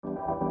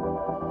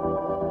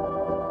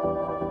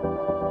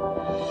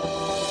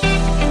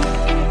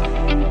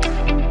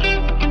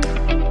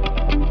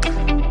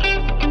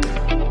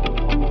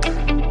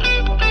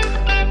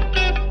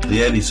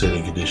The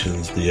anti-setting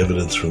conditions, the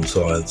evidence from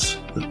science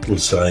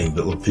was saying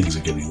that, look, things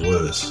are getting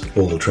worse.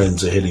 All the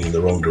trends are heading in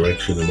the wrong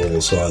direction and all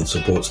the science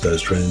supports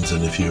those trends,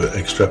 and if you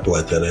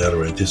extrapolate that out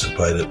or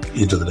anticipate it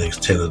into the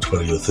next 10 or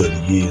 20 or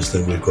 30 years,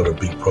 then we've got a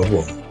big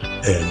problem.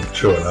 And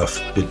sure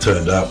enough, it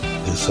turned up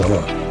this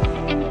summer.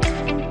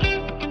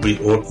 We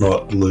ought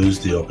not lose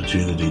the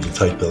opportunity to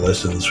take the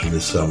lessons from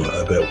this summer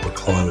about what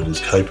climate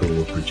is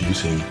capable of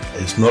producing.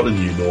 It's not a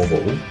new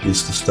normal,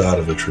 it's the start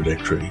of a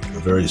trajectory, a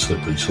very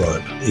slippery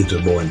slope,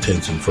 into more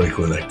intense and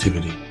frequent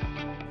activity.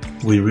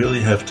 We really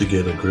have to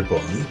get a grip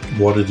on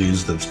what it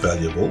is that's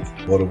valuable,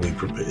 what are we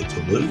prepared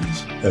to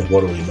lose, and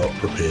what are we not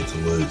prepared to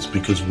lose,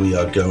 because we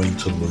are going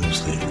to lose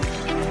things.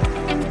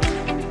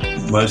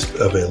 Most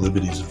of our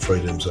liberties and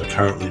freedoms are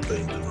currently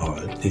being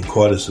denied in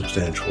quite a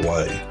substantial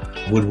way.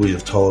 Would we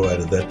have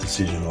tolerated that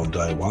decision on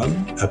day one?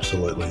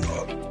 Absolutely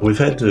not. We've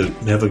had to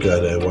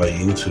navigate our way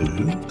into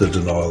the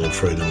denial of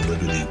freedom and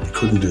liberty. We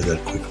couldn't do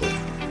that quickly.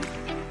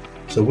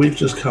 So we've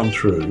just come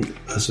through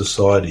a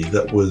society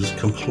that was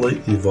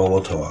completely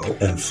volatile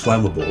and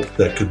flammable,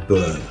 that could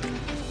burn,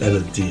 and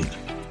it did.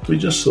 We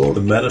just saw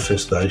the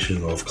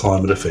manifestation of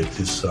climate effect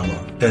this summer,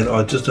 and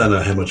I just don't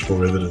know how much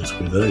more evidence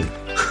we need.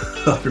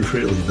 I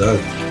really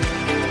don't.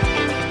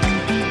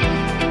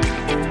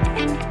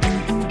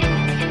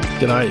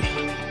 G'day.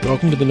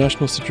 Welcome to the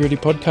National Security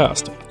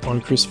Podcast.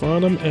 I'm Chris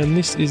Farnham, and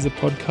this is the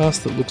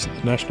podcast that looks at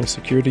the national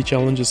security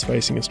challenges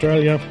facing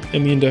Australia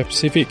and the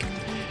Indo-Pacific.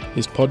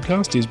 This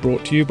podcast is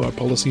brought to you by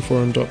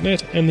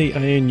policyforum.net and the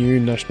ANU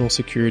National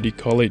Security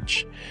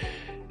College.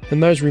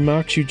 And those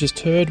remarks you just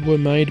heard were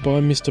made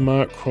by Mr.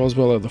 Mark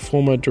Crosweller, the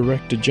former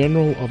Director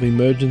General of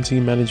Emergency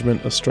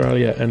Management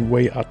Australia, and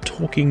we are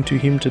talking to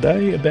him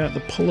today about the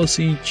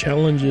policy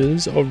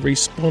challenges of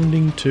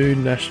responding to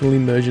national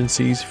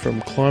emergencies from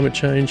climate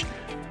change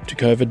to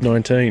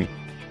COVID-19.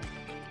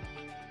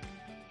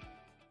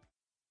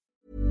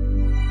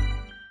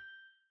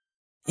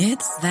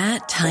 It's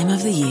that time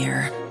of the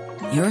year.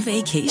 Your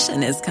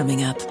vacation is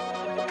coming up.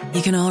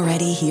 You can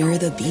already hear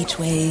the beach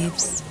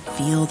waves,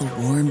 feel the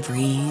warm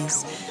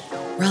breeze,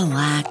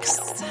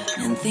 relax,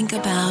 and think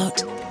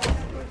about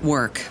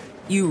work.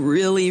 You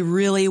really,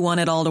 really want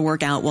it all to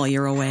work out while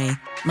you're away.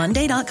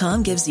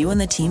 Monday.com gives you and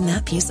the team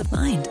that peace of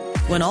mind.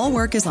 When all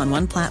work is on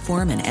one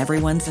platform and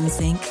everyone's in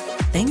sync,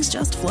 things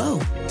just flow.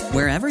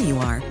 Wherever you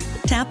are,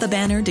 tap the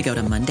banner to go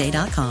to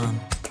Monday.com.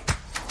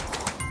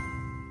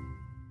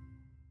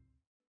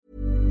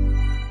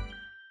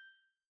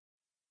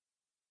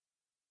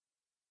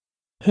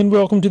 And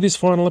welcome to this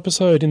final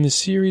episode in the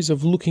series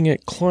of looking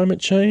at climate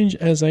change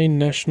as a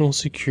national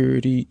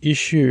security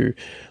issue.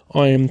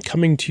 I am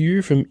coming to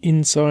you from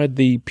inside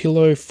the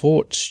Pillow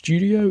Fort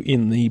studio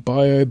in the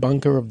bio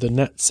bunker of the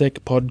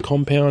NatSec pod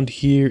compound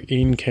here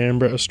in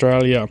Canberra,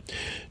 Australia.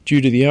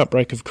 Due to the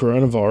outbreak of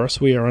coronavirus,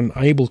 we are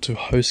unable to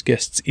host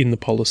guests in the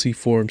Policy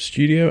Forum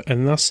studio,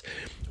 and thus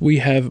we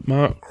have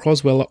Mark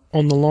Crosweller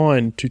on the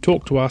line to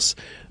talk to us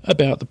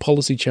about the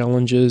policy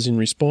challenges in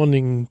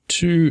responding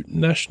to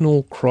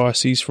national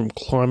crises from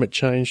climate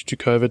change to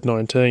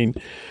COVID-19.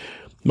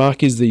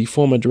 Mark is the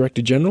former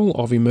Director General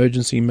of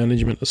Emergency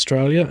Management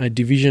Australia, a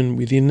division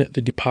within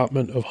the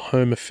Department of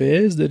Home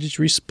Affairs that is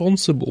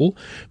responsible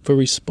for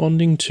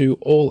responding to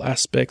all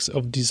aspects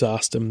of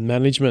disaster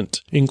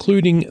management,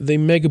 including the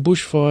mega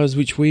bushfires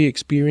which we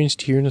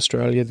experienced here in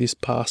Australia this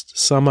past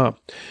summer.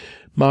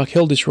 Mark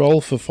held this role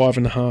for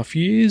 5.5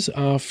 years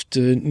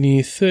after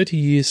near 30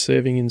 years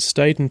serving in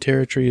state and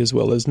territory as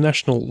well as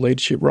national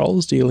leadership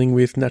roles dealing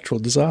with natural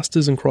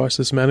disasters and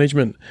crisis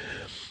management.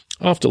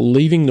 After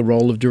leaving the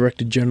role of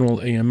Director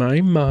General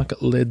EMA, Mark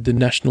led the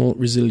National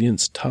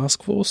Resilience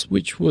Task Force,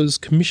 which was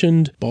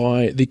commissioned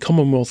by the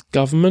Commonwealth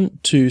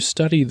Government to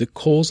study the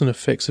cause and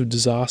effects of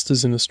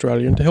disasters in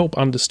Australia and to help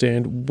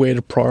understand where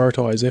to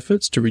prioritise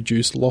efforts to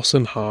reduce loss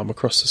and harm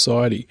across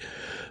society.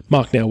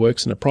 Mark now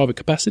works in a private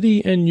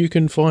capacity, and you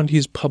can find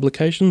his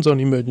publications on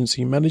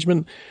emergency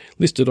management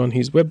listed on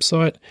his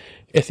website,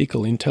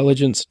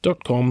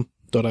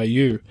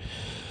 ethicalintelligence.com.au.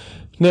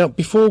 Now,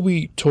 before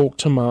we talk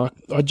to Mark,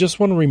 I just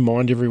want to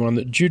remind everyone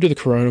that due to the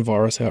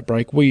coronavirus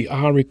outbreak, we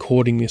are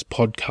recording this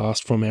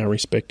podcast from our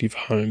respective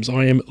homes.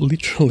 I am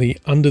literally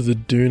under the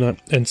doona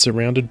and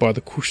surrounded by the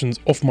cushions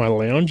off my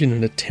lounge in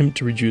an attempt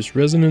to reduce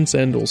resonance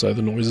and also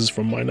the noises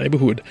from my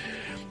neighbourhood.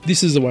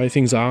 This is the way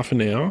things are for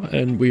now,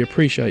 and we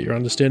appreciate your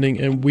understanding,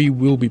 and we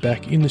will be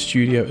back in the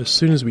studio as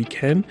soon as we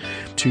can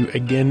to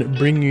again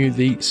bring you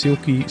the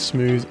silky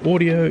smooth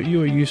audio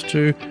you are used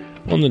to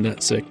on the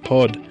NatSec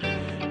pod.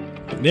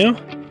 But now,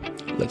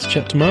 let's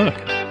chat to Mark.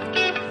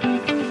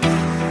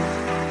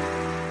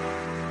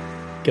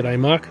 G'day,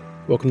 Mark.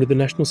 Welcome to the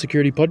National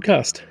Security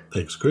Podcast.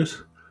 Thanks,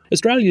 Chris.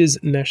 Australia's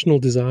National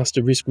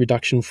Disaster Risk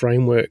Reduction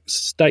Framework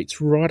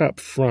states right up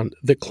front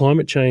that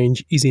climate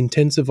change is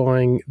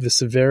intensifying the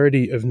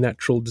severity of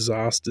natural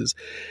disasters.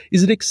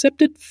 Is it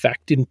accepted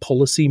fact in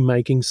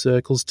policy-making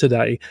circles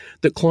today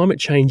that climate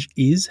change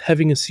is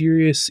having a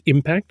serious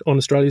impact on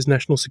Australia's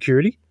national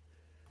security?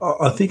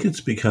 I think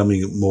it's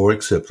becoming more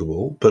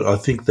acceptable, but I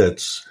think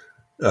that's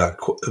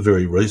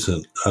very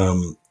recent.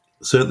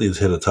 Certainly as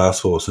head of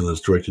task force and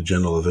as Director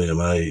General of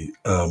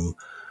EMA,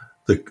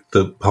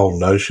 the whole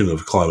notion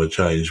of climate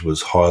change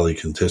was highly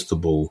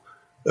contestable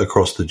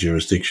across the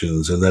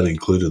jurisdictions, and that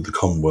included the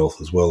Commonwealth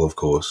as well, of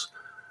course.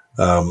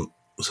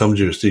 Some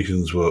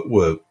jurisdictions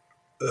were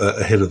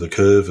ahead of the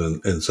curve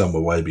and some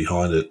were way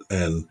behind it,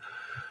 and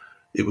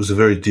it was a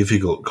very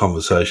difficult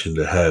conversation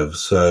to have.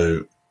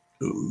 So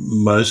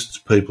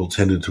most people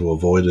tended to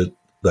avoid it.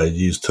 They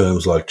used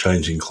terms like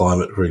changing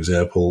climate, for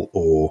example,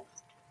 or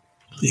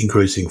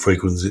increasing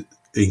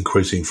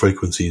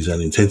frequencies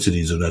and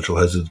intensities of natural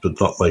hazards, but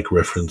not make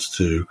reference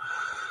to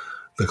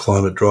the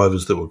climate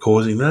drivers that were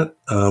causing that.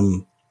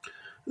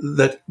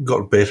 That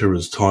got better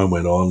as time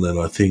went on, and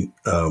I think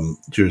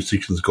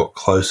jurisdictions got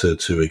closer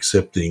to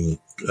accepting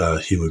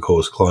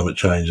human-caused climate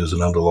change as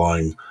an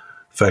underlying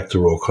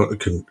factor or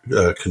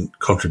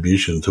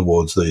contribution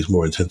towards these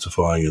more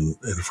intensifying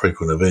and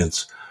frequent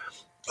events.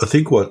 I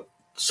think what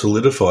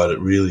solidified it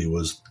really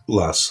was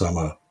last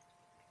summer,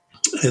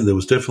 and there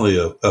was definitely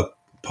a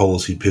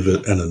policy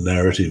pivot and a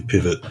narrative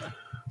pivot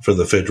from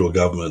the federal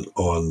government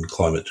on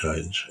climate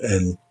change.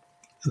 And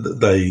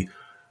they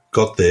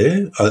got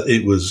there.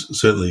 It was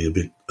certainly a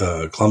bit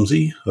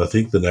clumsy. I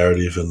think the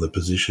narrative and the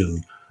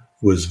position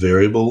was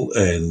variable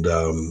and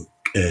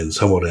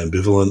somewhat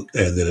ambivalent.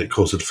 And then, of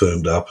course, it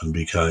firmed up and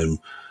became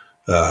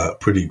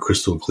pretty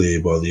crystal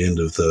clear by the end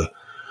of the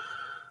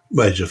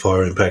major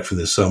fire impact from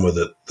this summer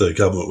that the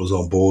government was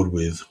on board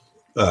with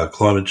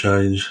climate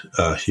change,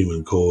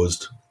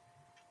 human-caused,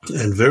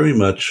 and very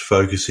much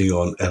focusing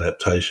on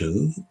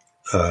adaptation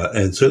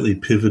and certainly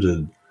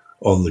pivoted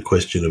on the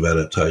question of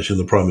adaptation.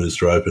 The Prime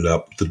Minister opened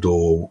up the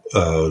door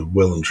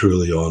well and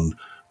truly on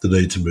the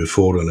need to move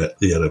forward on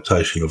the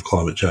adaptation of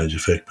climate change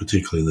effect,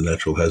 particularly in the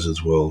natural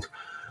hazards world,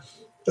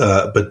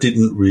 but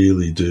didn't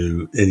really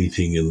do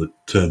anything in the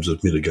terms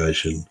of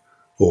mitigation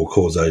or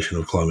causation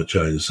of climate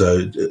change.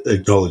 So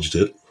acknowledged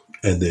it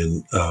and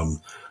then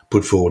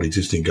put forward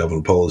existing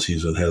government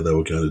policies on how they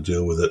were going to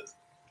deal with it,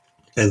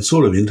 and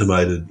sort of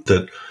intimated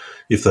that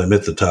if they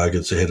met the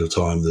targets ahead of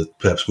time, that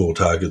perhaps more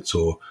targets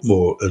or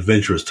more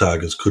adventurous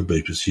targets could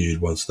be pursued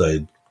once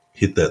they'd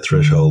hit that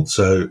threshold.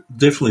 So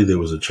definitely there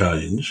was a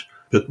change,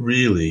 but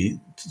really,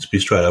 to be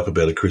straight up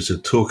about it, Chris,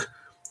 it took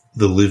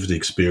the lived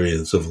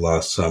experience of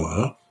last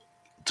summer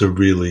to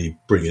really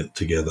bring it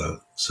together.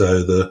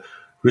 So the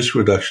risk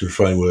reduction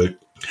framework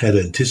had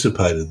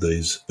anticipated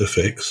these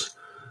effects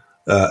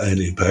and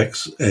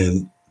impacts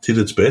and did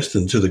its best,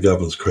 and to the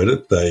government's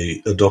credit,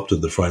 they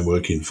adopted the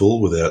framework in full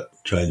without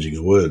changing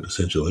a word,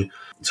 essentially.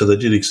 So they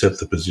did accept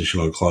the position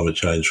on climate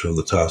change from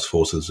the task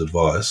force's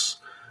advice,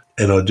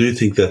 and I do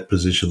think that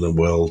positioned them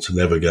well to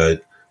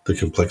navigate the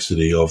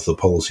complexity of the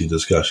policy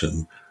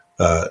discussion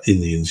in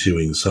the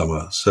ensuing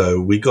summer. So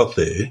we got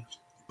there,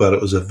 but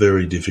it was a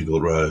very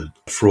difficult road,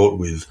 fraught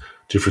with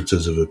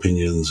differences of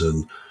opinions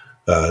and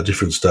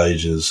different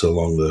stages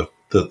along the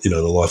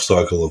life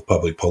cycle of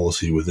public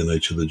policy within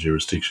each of the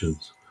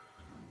jurisdictions.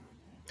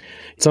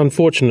 It's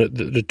unfortunate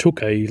that it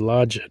took a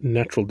large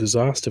natural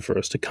disaster for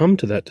us to come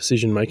to that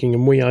decision-making,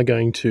 and we are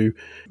going to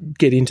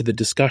get into the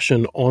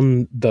discussion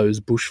on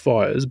those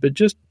bushfires. But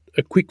just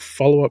a quick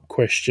follow-up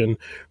question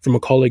from a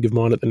colleague of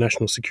mine at the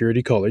National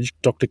Security College,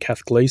 Dr.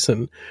 Kath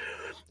Gleeson.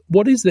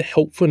 What is the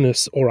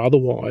helpfulness or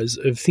otherwise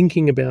of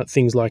thinking about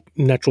things like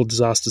natural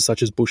disasters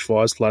such as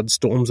bushfires, floods,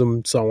 storms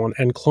and so on,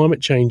 and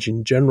climate change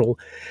in general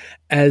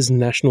as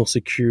national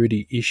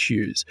security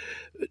issues?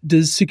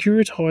 Does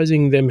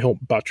securitising them help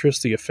buttress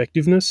the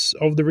effectiveness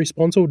of the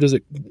response, or does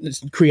it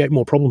create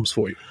more problems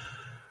for you?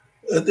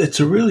 It's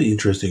a really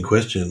interesting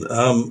question.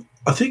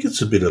 I think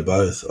it's a bit of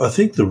both. I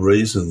think the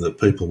reason that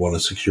people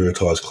want to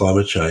securitise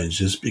climate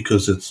change is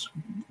because it's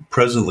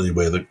presently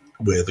where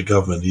the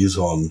government is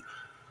on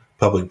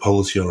public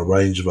policy on a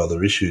range of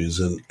other issues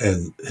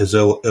and has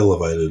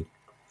elevated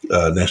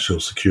national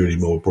security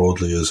more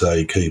broadly as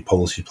a key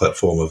policy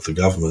platform of the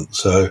government.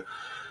 So,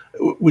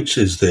 which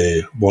is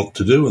their want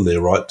to do and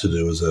their right to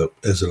do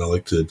as an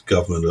elected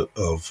government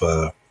of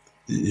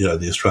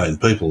the Australian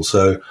people.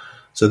 So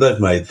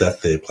they've made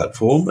that their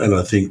platform, and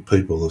I think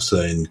people have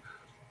seen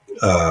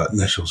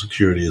national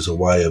security as a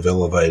way of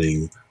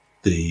elevating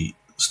the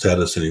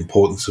status and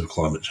importance of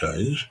climate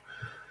change.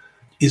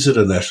 Is it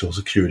a national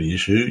security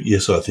issue?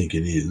 Yes, I think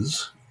it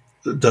is.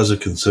 Does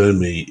it concern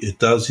me? It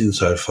does,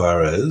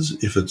 insofar as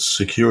if it's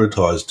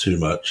securitised too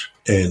much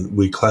and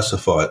we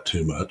classify it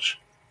too much,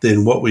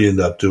 then what we end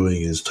up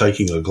doing is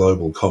taking a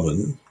global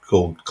common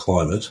called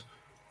climate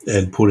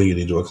and putting it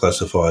into a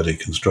classified and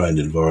constrained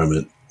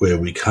environment where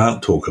we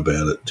can't talk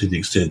about it to the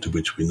extent to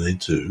which we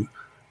need to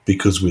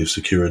because we've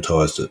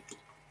securitised it.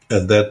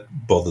 And that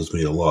bothers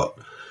me a lot.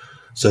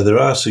 So there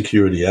are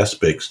security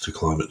aspects to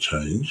climate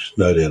change,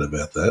 no doubt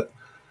about that.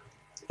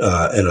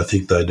 And I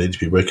think they need to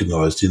be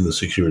recognised in the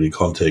security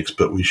context,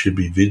 but we should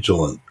be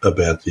vigilant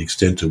about the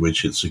extent to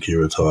which it's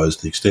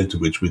securitised, the extent to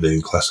which we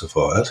then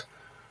classify it,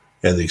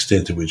 and the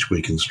extent to which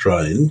we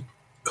constrain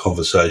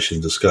conversation,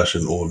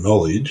 discussion or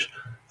knowledge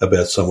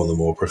about some of the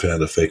more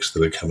profound effects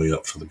that are coming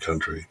up for the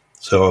country.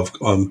 So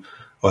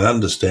I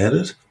understand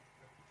it.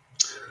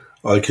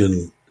 I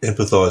can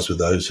empathise with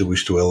those who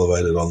wish to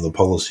elevate it on the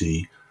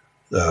policy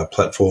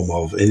platform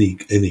of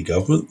any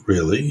government,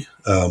 really,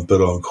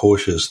 but I'm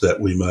cautious that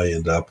we may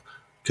end up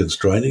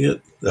constraining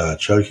it,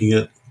 choking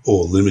it,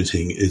 or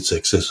limiting its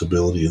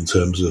accessibility in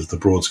terms of the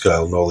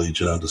broad-scale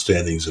knowledge and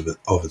understandings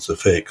of its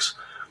effects,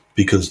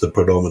 because the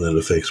predominant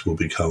effects will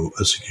become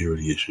a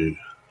security issue.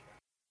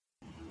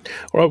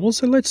 All right, well,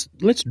 so let's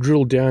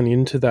drill down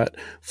into that.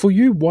 For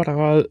you, what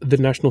are the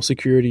national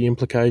security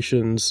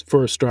implications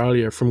for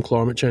Australia from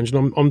climate change?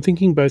 And I'm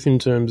thinking both in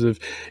terms of,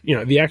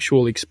 the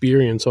actual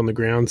experience on the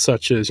ground,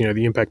 such as,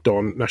 the impact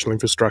on national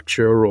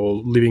infrastructure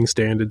or living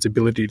standards,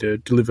 ability to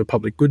deliver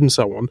public good and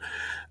so on.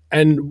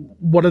 And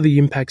what are the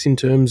impacts in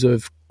terms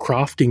of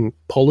crafting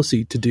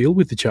policy to deal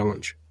with the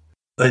challenge?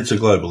 It's a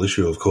global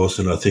issue, of course,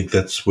 and I think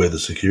that's where the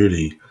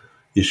security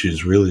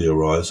issues really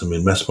arise. I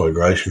mean, mass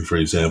migration, for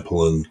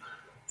example, and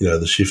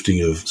the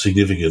shifting of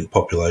significant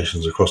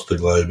populations across the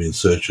globe in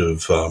search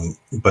of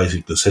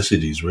basic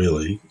necessities,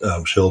 really,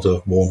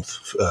 shelter,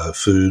 warmth,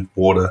 food,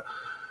 water.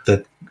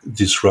 That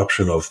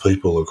disruption of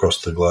people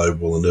across the globe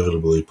will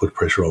inevitably put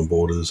pressure on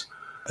borders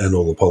and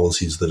all the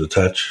policies that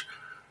attach.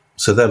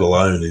 So that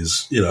alone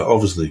is,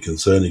 obviously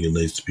concerning and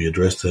needs to be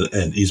addressed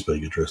and is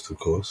being addressed, of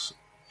course.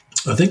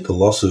 I think the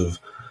loss of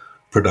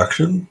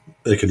production,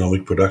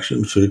 economic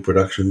production, food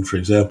production, for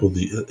example,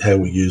 how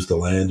we use the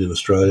land in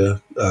Australia,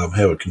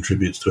 how it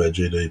contributes to our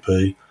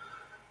GDP.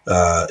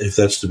 If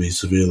that's to be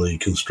severely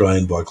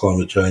constrained by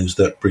climate change,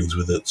 that brings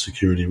with it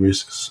security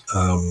risks.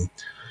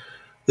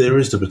 There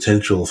is the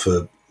potential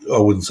for, I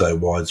wouldn't say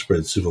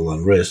widespread civil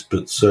unrest,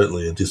 but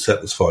certainly a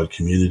dissatisfied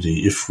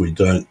community if we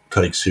don't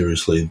take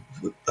seriously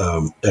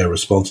our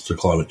response to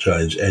climate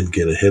change and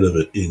get ahead of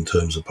it in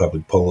terms of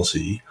public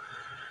policy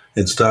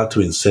and start to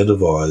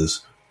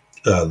incentivise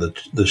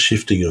the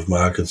shifting of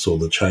markets or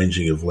the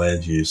changing of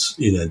land use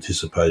in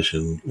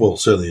anticipation, well,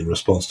 certainly in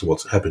response to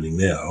what's happening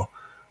now,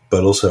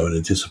 but also in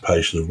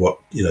anticipation of what,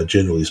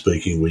 generally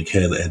speaking, we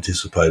can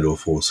anticipate or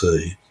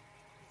foresee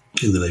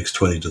in the next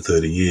 20 to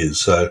 30 years.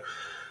 So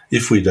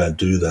if we don't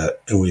do that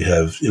and we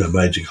have,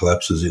 major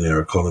collapses in our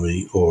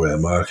economy or our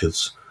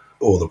markets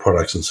or the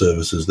products and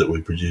services that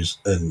we produce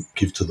and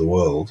give to the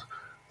world,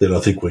 then I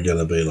think we're going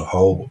to be in a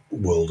whole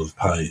world of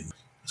pain.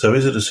 So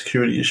is it a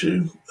security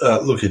issue?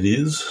 Look, it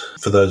is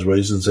for those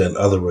reasons and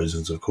other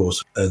reasons, of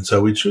course. And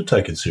so we should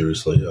take it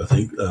seriously, I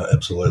think,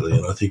 absolutely.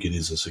 And I think it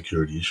is a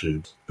security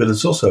issue. But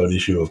it's also an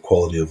issue of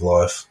quality of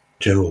life,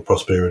 general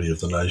prosperity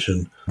of the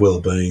nation,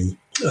 well-being,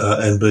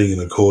 and being in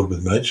accord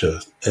with nature.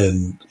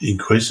 And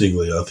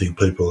increasingly, I think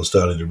people are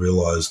starting to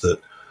realise that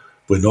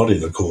we're not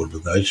in accord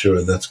with nature,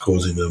 and that's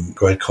causing them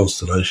great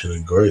consternation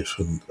and grief.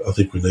 And I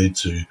think we need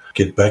to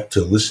get back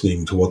to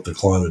listening to what the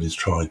climate is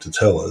trying to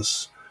tell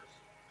us.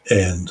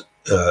 And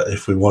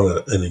if we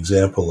want an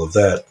example of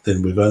that,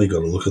 then we've only got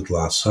to look at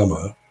last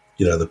summer,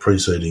 the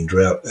preceding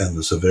drought and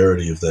the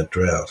severity of that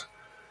drought,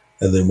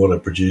 and then what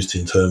it produced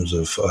in terms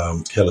of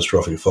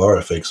catastrophic fire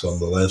effects on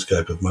the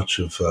landscape of much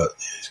of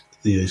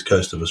the east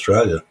coast of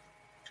Australia.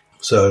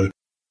 So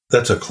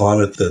that's a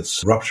climate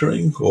that's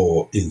rupturing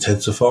or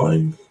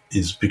intensifying,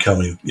 is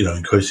becoming,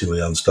 increasingly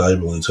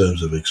unstable in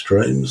terms of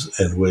extremes,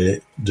 and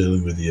we're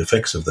dealing with the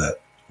effects of that.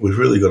 We've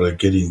really got to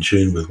get in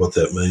tune with what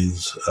that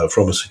means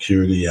from a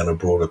security and a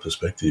broader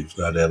perspective,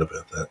 no doubt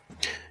about that.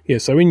 Yeah,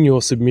 so in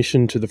your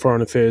submission to the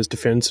Foreign Affairs,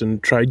 Defence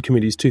and Trade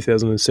Committee's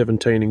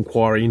 2017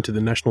 inquiry into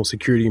the national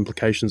security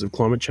implications of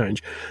climate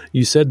change,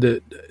 you said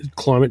that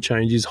climate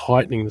change is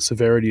heightening the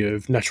severity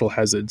of natural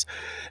hazards.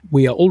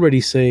 We are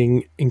already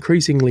seeing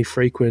increasingly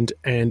frequent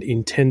and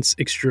intense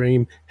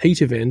extreme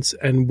heat events,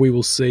 and we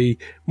will see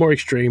more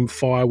extreme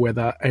fire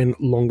weather and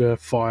longer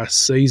fire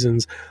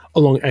seasons,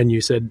 and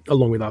you said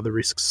along with other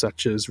risks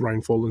such as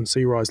rainfall and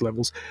sea rise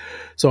levels.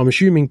 So I'm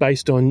assuming,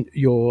 based on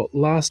your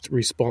last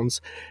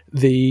response,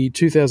 the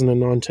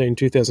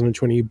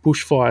 2019-2020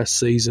 bushfire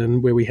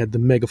season, where we had the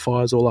mega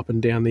fires all up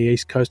and down the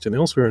east coast and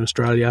elsewhere in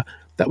Australia,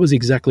 that was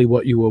exactly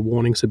what you were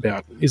warning us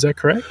about. Is that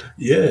correct?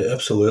 Yeah,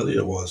 absolutely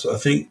it was. I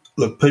think,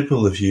 look,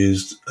 people have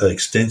used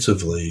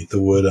extensively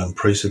the word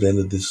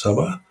unprecedented this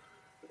summer.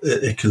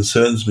 It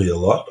concerns me a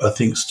lot. I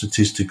think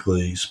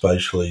statistically,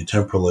 spatially,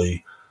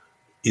 temporally,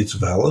 it's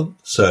valid.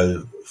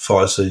 So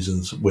fire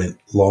seasons went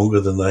longer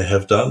than they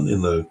have done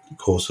in the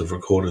course of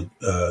recorded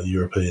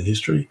European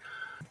history.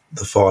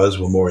 The fires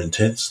were more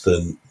intense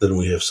than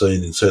we have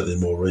seen in certainly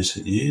more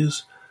recent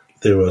years.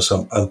 There are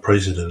some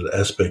unprecedented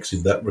aspects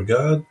in that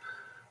regard,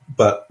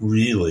 but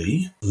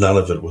really none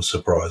of it was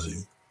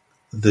surprising.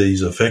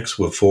 These effects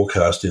were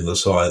forecast in the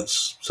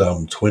science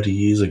some 20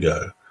 years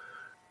ago.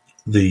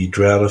 the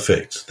drought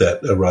effect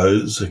that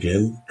arose,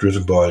 again,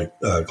 driven by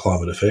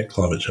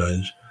climate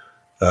change,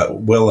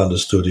 well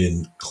understood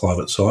in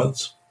climate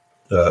science,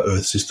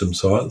 Earth system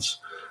science,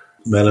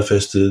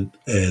 manifested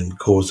and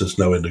caused us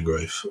no end of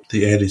grief.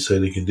 The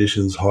antecedent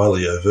conditions,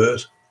 highly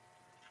overt,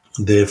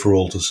 there for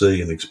all to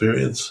see and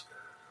experience,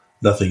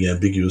 nothing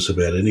ambiguous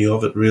about any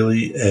of it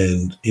really,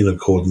 and in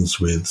accordance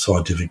with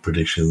scientific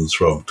predictions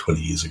from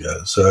 20 years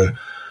ago. So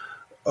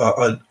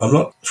I'm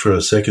not for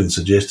a second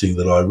suggesting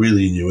that I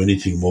really knew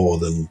anything more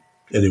than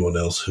anyone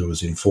else who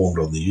was informed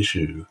on the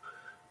issue,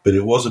 but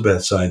it was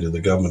about saying to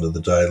the government of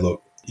the day,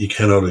 look, you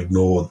cannot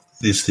ignore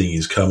this thing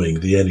is coming.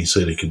 The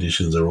antecedent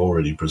conditions are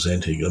already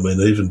presenting. I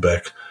mean, even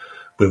back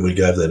when we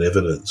gave that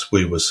evidence,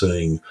 we were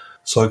seeing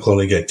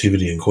cyclonic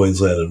activity in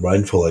Queensland and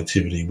rainfall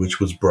activity, which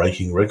was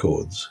breaking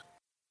records.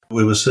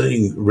 We were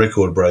seeing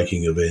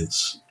record-breaking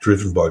events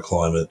driven by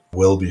climate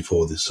well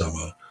before this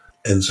summer.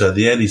 And so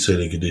the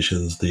antecedent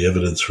conditions, the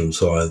evidence from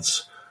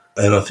science,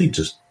 and I think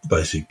just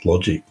basic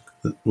logic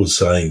was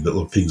saying that,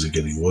 look, things are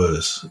getting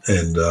worse.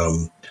 And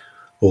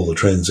all the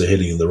trends are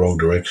heading in the wrong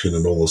direction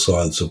and all the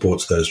science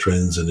supports those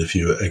trends. And if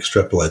you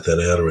extrapolate that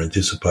out or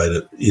anticipate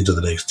it into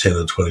the next 10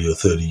 or 20 or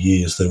 30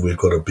 years, then we've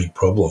got a big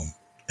problem.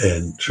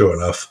 And sure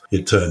enough,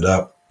 it turned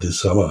up this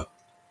summer.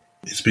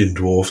 It's been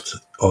dwarfed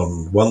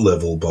on one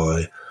level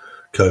by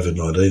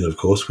COVID-19, of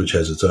course, which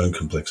has its own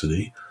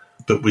complexity.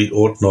 But we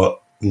ought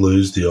not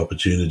lose the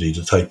opportunity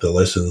to take the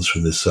lessons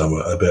from this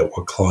summer about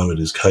what climate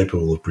is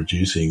capable of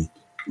producing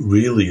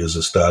really as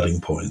a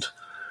starting point.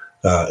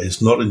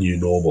 It's not a new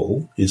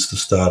normal, it's the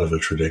start of a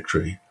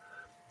trajectory.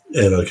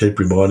 And I keep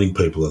reminding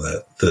people of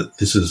that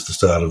this is the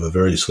start of a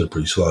very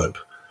slippery slope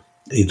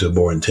into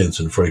more intense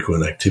and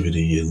frequent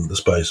activity in the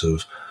space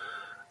of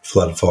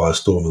flood, fire,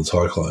 storm and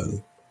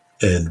cyclone.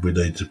 And we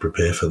need to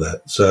prepare for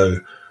that.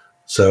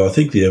 So I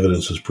think the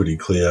evidence was pretty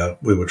clear.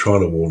 We were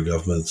trying to warn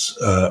governments.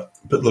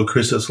 But look,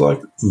 Chris, it's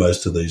like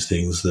most of these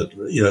things that,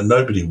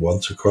 nobody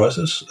wants a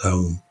crisis.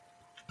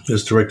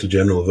 As Director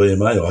General of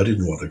EMA, I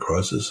didn't want a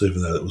crisis,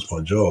 even though that was my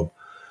job.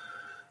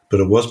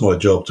 But it was my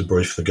job to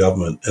brief the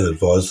government and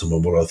advise them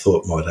on what I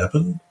thought might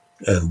happen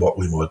and what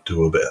we might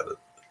do about it.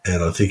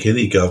 And I think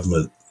any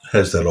government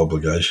has that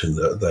obligation.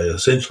 They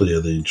essentially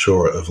are the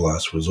insurer of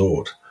last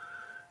resort.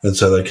 And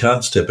so they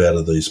can't step out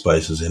of these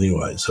spaces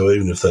anyway. So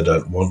even if they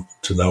don't want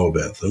to know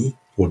about them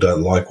or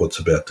don't like what's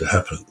about to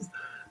happen,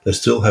 they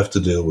still have to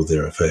deal with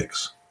their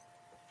effects.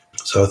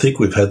 So I think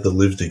we've had the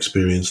lived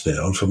experience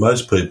now. And for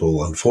most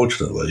people,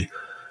 unfortunately,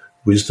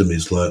 wisdom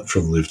is learnt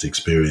from lived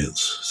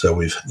experience. So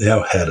we've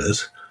now had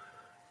it.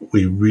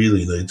 We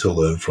really need to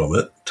learn from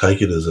it,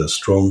 take it as a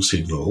strong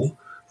signal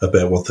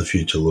about what the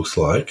future looks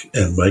like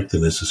and make the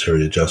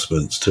necessary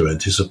adjustments to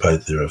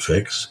anticipate their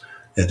effects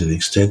and to the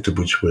extent to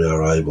which we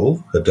are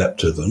able, adapt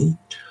to them,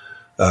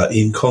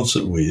 in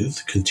concert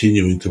with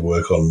continuing to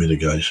work on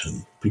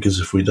mitigation. Because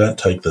if we don't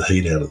take the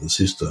heat out of the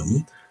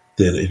system,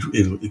 then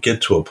it'll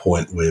get to a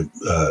point where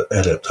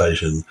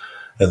adaptation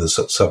and the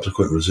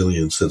subsequent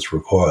resilience that's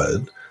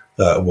required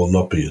will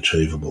not be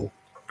achievable.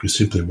 We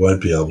simply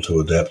won't be able to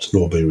adapt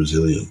nor be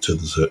resilient to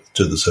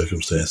the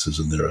circumstances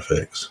and their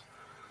effects.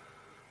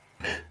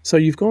 So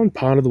you've gone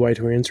part of the way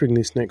to answering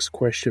this next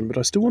question, but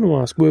I still want to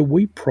ask, were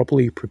we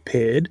properly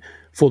prepared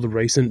for the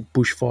recent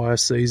bushfire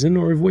season,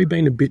 or have we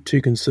been a bit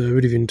too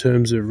conservative in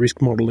terms of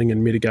risk modelling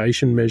and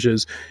mitigation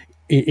measures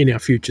in our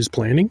futures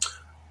planning?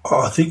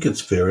 I think it's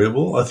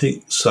variable. I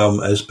think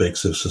some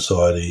aspects of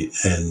society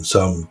and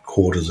some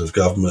quarters of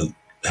government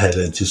had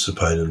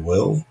anticipated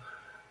well.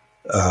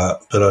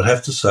 But I'd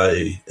have to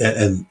say,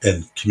 and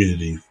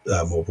community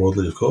more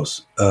broadly, of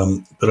course,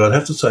 but I'd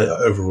have to say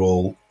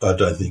overall, I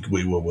don't think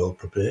we were well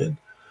prepared.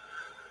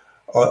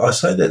 I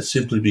say that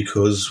simply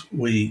because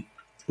we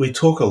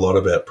talk a lot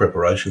about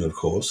preparation, of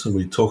course, and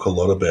we talk a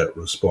lot about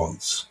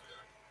response.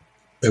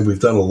 And we've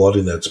done a lot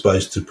in that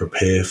space to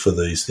prepare for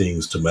these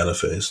things to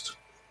manifest.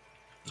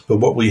 But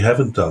what we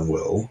haven't done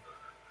well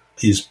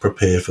is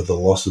prepare for the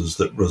losses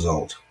that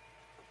result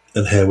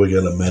and how we're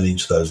going to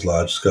manage those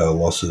large-scale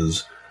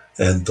losses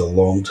and the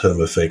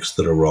long-term effects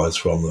that arise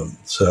from them.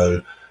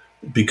 So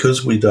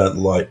because we don't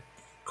like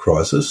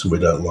crisis and we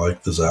don't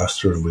like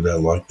disaster and we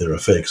don't like their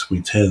effects,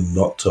 we tend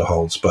not to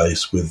hold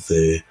space with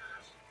the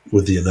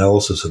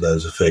analysis of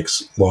those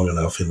effects long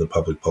enough in the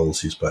public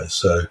policy space.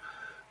 So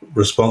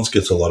response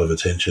gets a lot of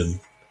attention,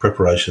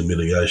 preparation,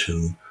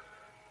 mitigation,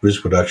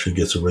 risk reduction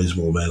gets a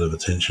reasonable amount of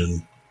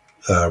attention,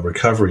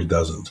 recovery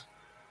doesn't.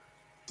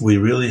 We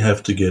really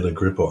have to get a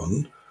grip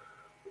on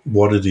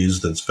what it is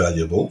that's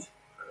valuable.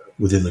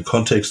 Within the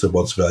context of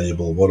what's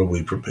valuable, what are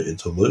we prepared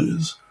to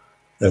lose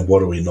and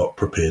what are we not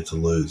prepared to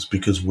lose?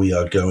 Because we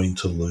are going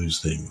to lose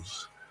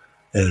things.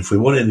 And if we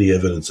want any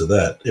evidence of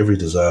that, every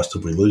disaster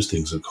we lose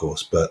things, of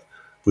course, but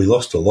we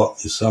lost a lot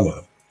this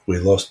summer. We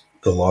lost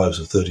the lives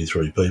of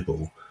 33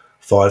 people,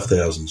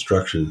 5,000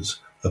 structures,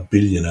 1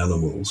 billion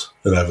animals,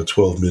 and over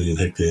 12 million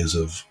hectares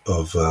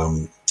of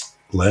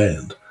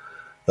land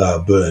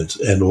burnt,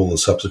 and all the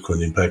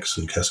subsequent impacts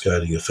and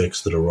cascading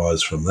effects that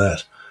arise from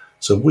that.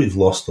 So we've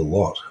lost a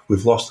lot.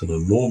 We've lost an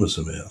enormous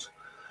amount.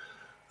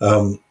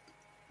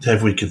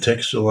 Have we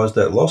contextualised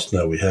that loss?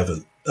 No, we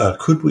haven't.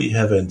 Could we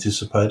have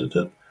anticipated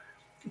it?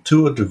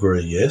 To a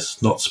degree,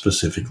 yes, not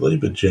specifically,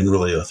 but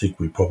generally I think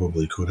we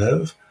probably could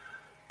have.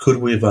 Could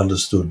we have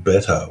understood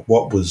better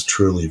what was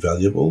truly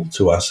valuable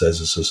to us as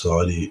a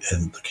society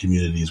and the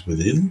communities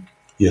within?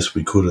 Yes,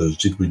 we could have.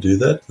 Did we do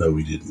that? No,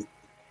 we didn't.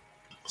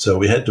 So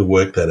we had to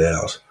work that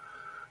out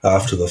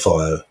after the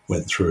fire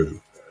went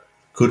through.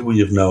 Could we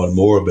have known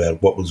more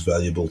about what was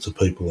valuable to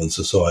people and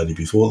society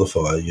before the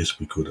fire? Yes,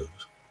 we could have.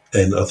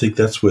 And I think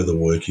that's where the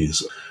work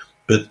is.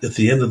 But at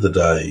the end of the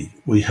day,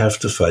 we have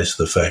to face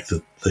the fact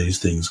that these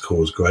things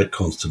cause great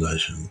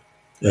consternation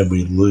and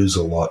we lose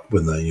a lot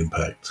when they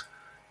impact.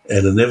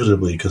 And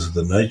inevitably, because of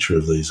the nature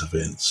of these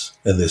events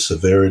and their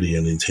severity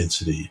and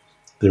intensity,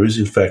 there is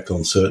in fact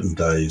on certain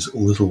days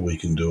little we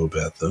can do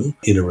about them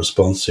in a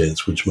response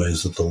sense, which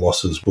means that the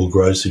losses will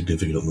grow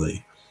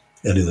significantly.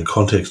 And in the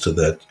context of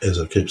that, as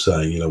I keep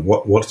saying,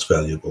 what's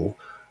valuable?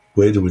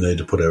 Where do we need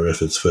to put our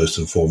efforts first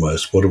and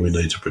foremost? What do we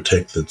need to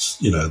protect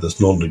that's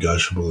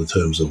non-negotiable in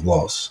terms of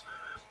loss?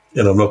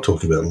 And I'm not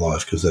talking about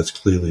life because that's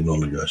clearly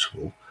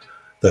non-negotiable.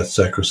 That's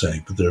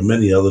sacrosanct. But there are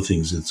many other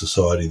things in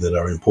society that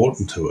are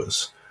important to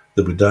us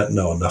that we don't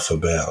know enough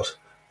about,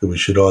 that we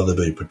should either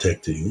be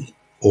protecting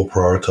or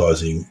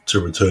prioritising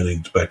to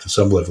returning back to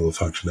some level of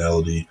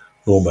functionality,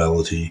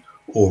 normality,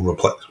 or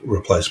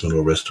replacement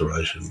or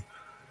restoration.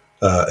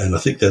 And I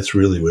think that's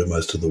really where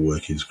most of the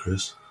work is,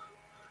 Chris.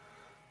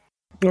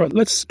 All right,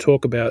 let's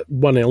talk about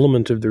one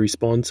element of the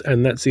response,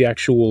 and that's the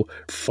actual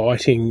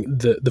fighting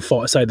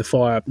the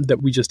fire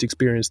that we just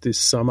experienced this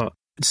summer.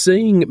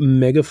 Seeing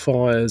mega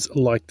fires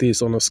like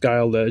this on a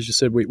scale that, as you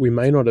said, we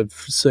may not have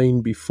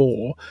seen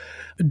before,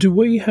 do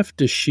we have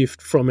to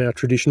shift from our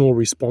traditional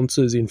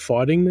responses in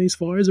fighting these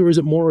fires, or is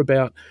it more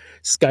about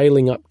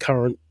scaling up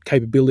current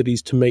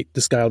capabilities to meet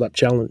the scaled-up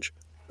challenge?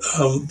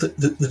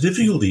 The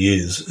difficulty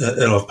is,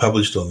 and I've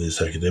published on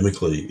this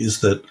academically,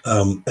 is that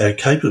our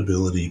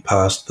capability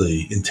past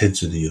the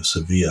intensity of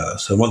severe,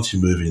 so once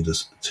you move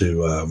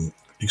into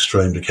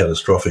extreme to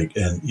catastrophic,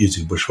 and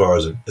using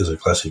bushfire as a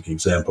classic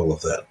example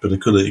of that, but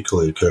it could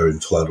equally occur in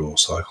flood or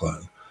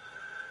cyclone,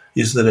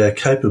 is that our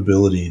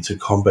capability to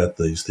combat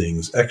these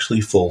things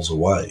actually falls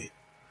away.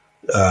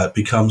 It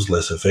becomes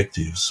less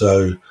effective.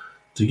 So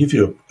to give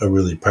you a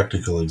really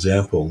practical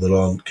example, that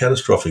on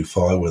catastrophic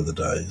fire weather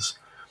days,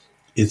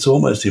 it's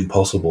almost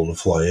impossible to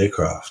fly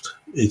aircraft.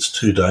 It's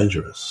too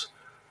dangerous.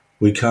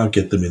 We can't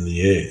get them in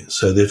the air,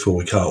 so therefore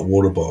we can't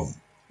water bomb.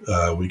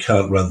 We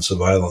can't run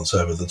surveillance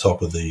over the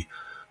top of the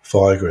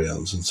fire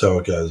grounds, and so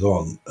it goes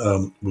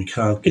on. We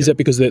can't. Is that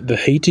because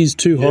the heat is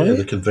too high? Yeah,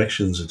 the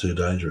convections are too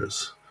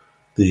dangerous.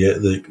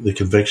 The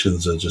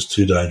convections are just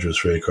too dangerous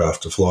for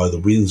aircraft to fly. The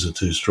winds are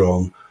too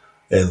strong,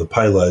 and the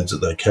payloads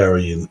that they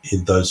carry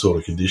in those sort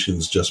of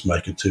conditions just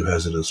make it too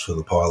hazardous for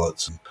the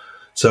pilots.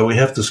 So we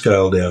have to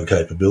scale down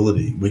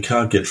capability. We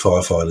can't get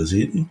firefighters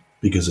in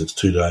because it's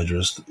too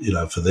dangerous,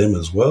 for them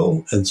as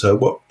well. And so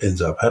what ends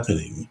up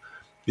happening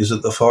is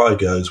that the fire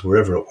goes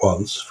wherever it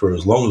wants for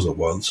as long as it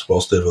wants,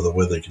 whilst ever the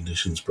weather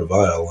conditions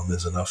prevail and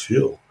there's enough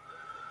fuel.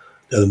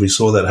 And we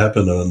saw that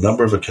happen on a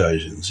number of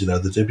occasions.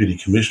 The Deputy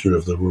Commissioner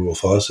of the Rural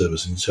Fire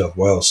Service in New South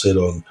Wales said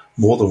on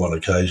more than one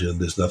occasion,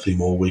 there's nothing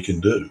more we can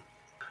do.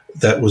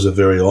 That was a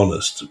very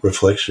honest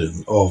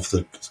reflection of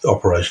the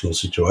operational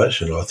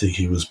situation. I think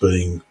he was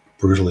being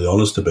brutally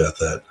honest about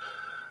that.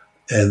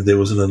 And there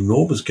was an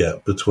enormous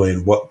gap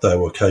between what they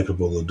were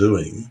capable of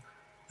doing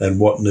and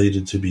what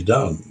needed to be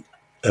done.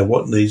 And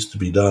what needs to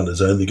be done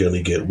is only going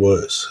to get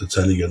worse. It's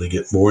only going to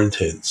get more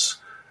intense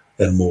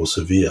and more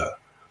severe.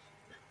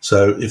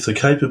 So if the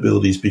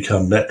capabilities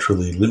become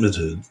naturally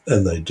limited,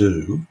 and they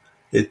do,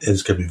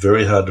 it's going to be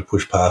very hard to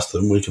push past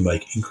them. We can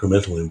make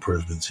incremental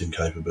improvements in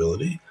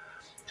capability,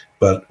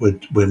 but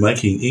we're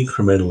making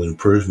incremental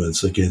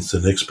improvements against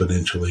an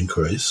exponential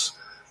increase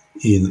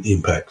in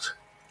impact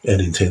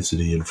and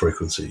intensity and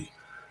frequency.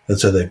 And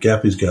so that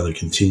gap is going to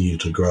continue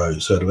to grow.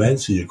 So to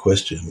answer your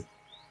question,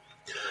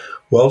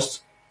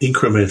 whilst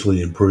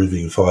incrementally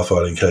improving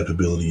firefighting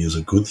capability is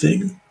a good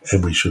thing,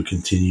 and we should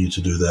continue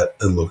to do that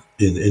and look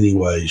in any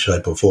way,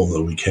 shape or form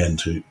that we can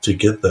to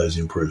get those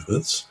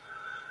improvements,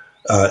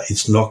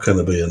 it's not going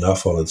to be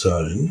enough on its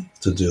own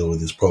to deal with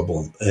this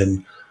problem.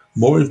 And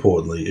more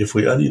importantly, if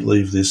we only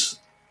leave this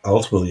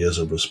ultimately as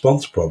a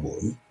response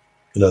problem,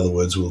 in other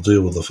words, we'll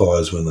deal with the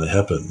fires when they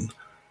happen,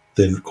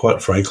 then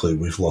quite frankly,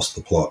 we've lost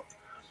the plot.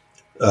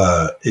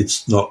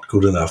 It's not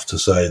good enough to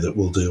say that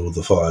we'll deal with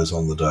the fires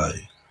on the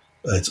day.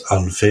 It's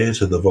unfair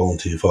to the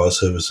volunteer fire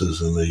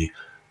services and the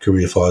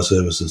career fire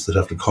services that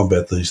have to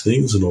combat these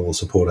things and all the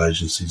support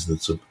agencies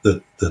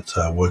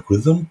that work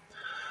with them.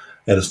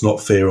 And it's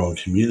not fair on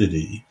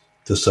community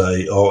to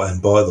say, oh,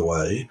 and by the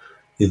way,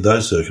 in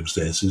those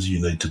circumstances, you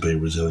need to be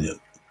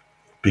resilient.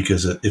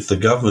 Because if the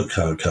government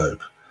can't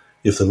cope,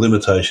 if the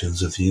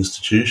limitations of the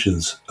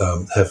institutions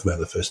have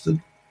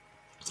manifested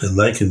and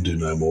they can do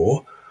no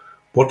more,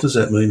 what does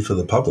that mean for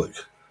the public?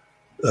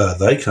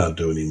 They can't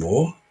do any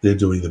more. They're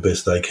doing the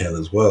best they can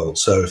as well.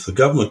 So if the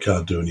government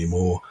can't do any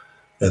more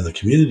and the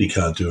community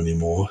can't do any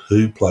more,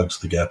 who plugs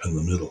the gap in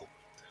the middle?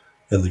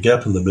 And the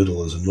gap in the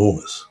middle is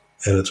enormous,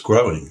 and it's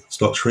growing.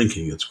 It's not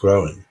shrinking, it's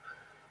growing.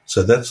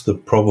 So that's the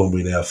problem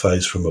we now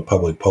face from a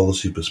public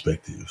policy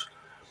perspective,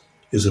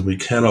 is that we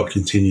cannot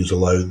continue to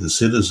load the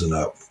citizen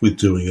up with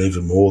doing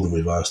even more than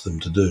we've asked them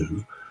to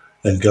do,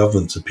 and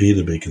governments appear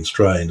to be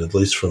constrained, at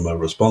least from a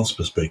response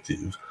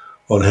perspective,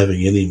 on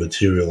having any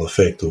material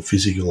effect or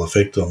physical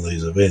effect on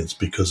these events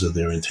because of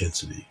their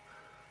intensity.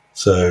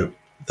 So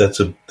that's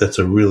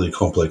a really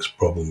complex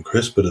problem,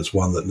 Chris, but it's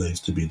one that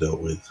needs to be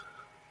dealt with.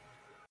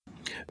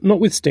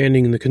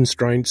 Notwithstanding the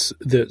constraints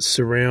that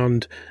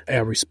surround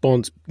our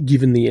response,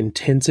 given the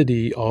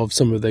intensity of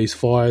some of these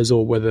fires,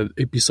 or whether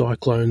it be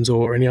cyclones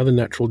or any other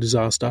natural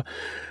disaster,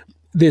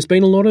 there's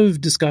been a lot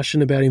of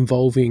discussion about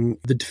involving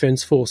the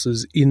Defence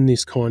Forces in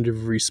this kind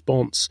of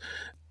response.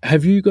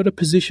 Have you got a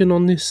position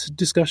on this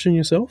discussion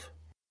yourself?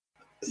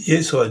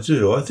 Yes, I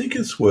do. I think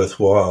it's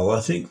worthwhile. I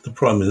think the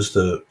Prime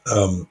Minister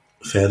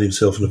found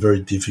himself in a very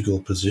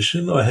difficult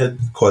position. I had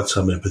quite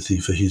some empathy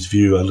for his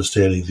view,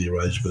 understanding the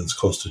arrangements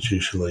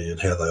constitutionally and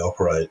how they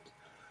operate.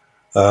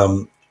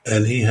 And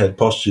he had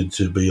postured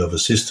to be of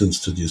assistance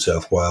to New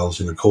South Wales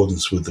in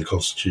accordance with the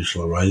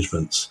constitutional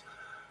arrangements.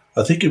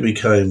 I think it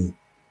became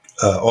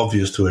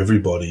obvious to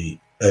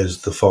everybody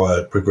as the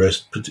fire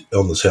progressed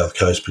on the South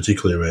Coast,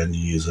 particularly around New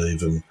Year's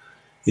Eve and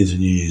into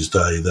New Year's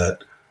Day, that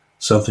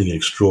something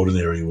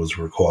extraordinary was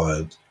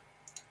required.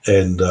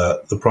 And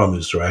the Prime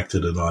Minister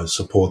acted, and I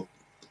support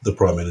the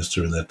Prime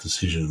Minister in that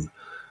decision.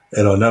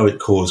 And I know it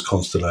caused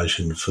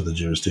consternation for the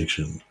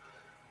jurisdiction,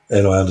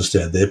 and I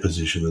understand their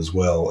position as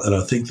well. And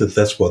I think that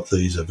that's what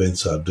these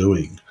events are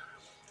doing.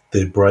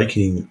 They're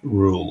breaking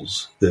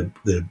rules. They're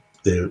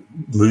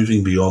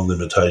moving beyond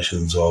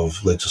limitations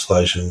of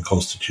legislation,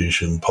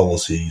 constitution,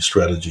 policy,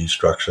 strategy,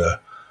 structure,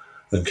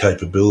 and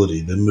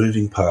capability. They're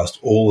moving past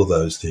all of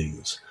those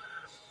things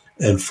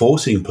and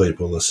forcing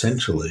people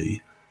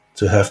essentially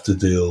to have to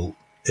deal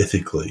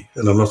ethically.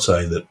 And I'm not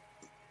saying that,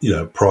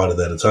 prior to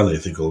that it's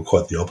unethical,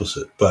 quite the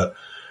opposite. But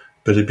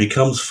it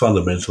becomes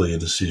fundamentally a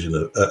decision,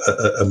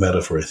 a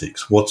matter for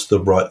ethics. What's the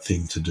right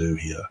thing to do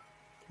here?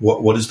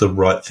 What is the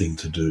right thing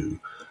to do?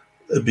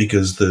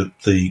 Because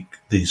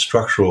the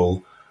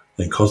structural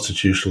and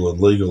constitutional and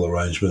legal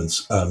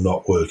arrangements are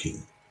not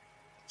working.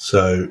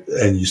 So,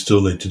 and you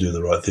still need to do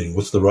the right thing.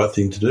 What's the right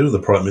thing to do? In the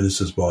Prime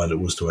Minister's mind, it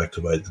was to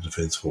activate the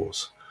Defence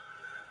Force.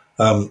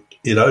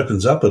 It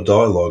opens up a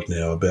dialogue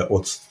now about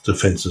what's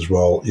Defence's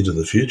role into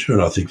the future,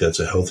 and I think that's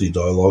a healthy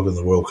dialogue, and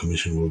the Royal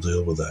Commission will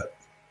deal with that.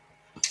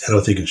 And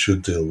I think it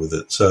should deal with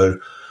it. So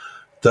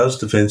does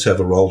Defence have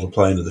a role to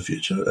play into the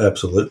future?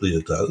 Absolutely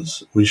it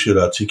does. We should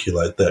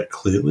articulate that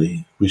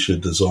clearly. We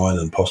should design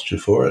and posture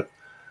for it.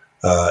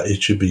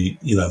 It should be,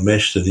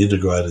 meshed and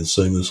integrated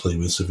seamlessly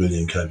with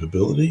civilian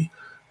capability,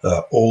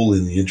 all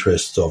in the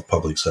interests of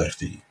public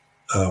safety.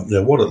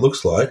 Now, what it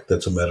looks like,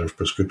 that's a matter of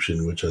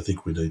prescription, which I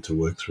think we need to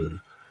work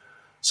through.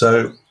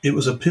 So it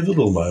was a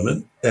pivotal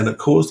moment, and it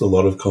caused a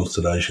lot of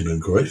consternation and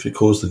grief. It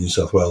caused the New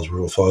South Wales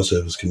Rural Fire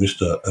Service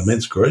Commissioner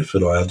immense grief,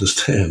 and I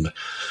understand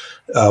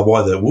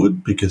why that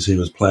would, because he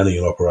was planning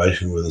an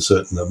operation with a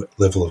certain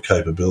level of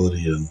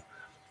capability,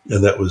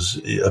 and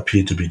that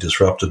appeared to be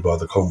disrupted by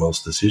the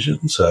Commonwealth's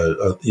decision.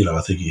 So,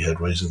 I think he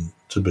had reason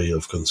to be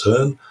of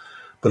concern.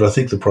 But I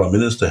think the Prime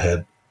Minister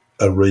had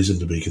a reason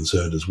to be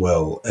concerned as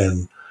well.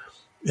 And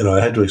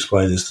I had to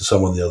explain this to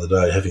someone the other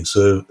day, having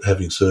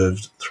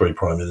served 3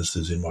 Prime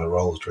Ministers in my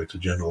role as Director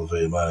General of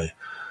VMA.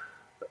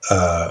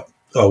 I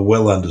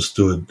well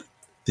understood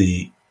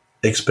the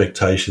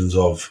expectations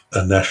of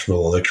a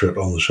national electorate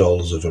on the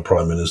shoulders of a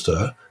Prime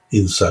Minister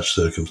in such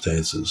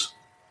circumstances.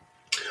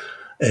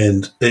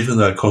 And even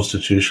though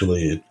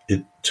constitutionally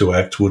it to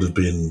act would have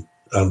been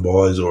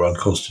unwise or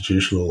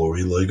unconstitutional or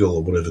illegal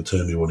or whatever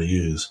term you want to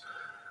use,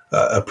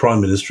 a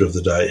Prime Minister of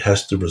the day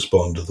has to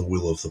respond to the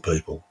will of the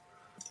people.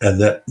 And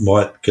that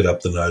might get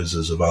up the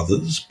noses of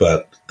others,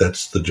 but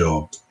that's the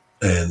job.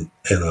 And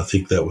I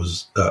think that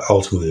was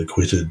ultimately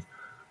acquitted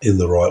in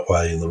the right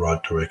way, in the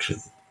right direction.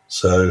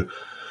 So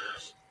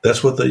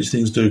that's what these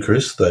things do,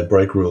 Chris. They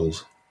break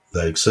rules.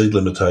 They exceed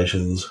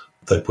limitations.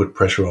 They put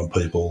pressure on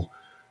people.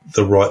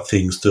 The right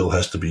thing still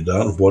has to be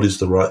done. What is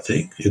the right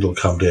thing? It'll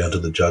come down to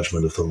the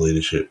judgment of the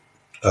leadership.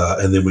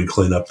 And then we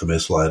clean up the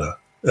mess later.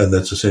 And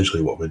that's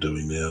essentially what we're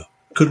doing now.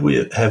 Could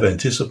we have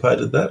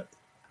anticipated that?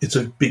 It's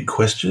a big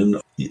question.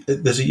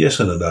 There's a yes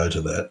and a no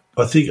to that.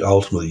 I think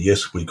ultimately,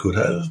 yes, we could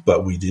have,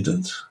 but we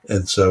didn't.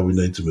 And so we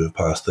need to move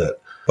past that,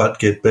 but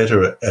get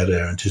better at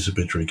our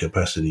anticipatory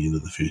capacity into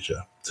the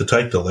future. To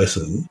take the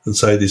lesson and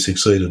say this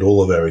exceeded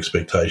all of our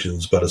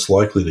expectations, but it's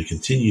likely to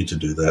continue to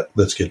do that,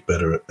 let's get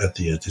better at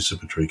the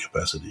anticipatory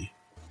capacity.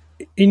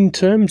 In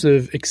terms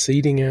of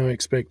exceeding our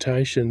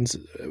expectations,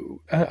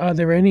 are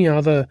there any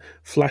other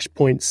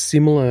flashpoints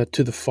similar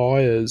to the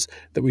fires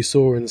that we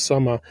saw in the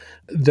summer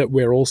that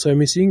we're also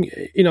missing?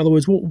 In other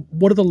words,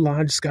 what are the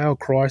large-scale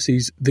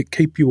crises that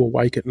keep you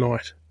awake at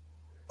night?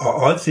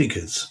 I think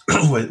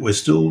we're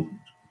still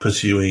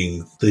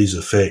pursuing these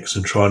effects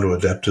and trying to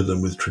adapt to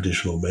them with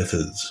traditional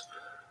methods.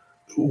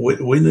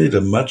 we need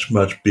a much,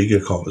 much bigger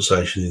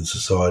conversation in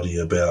society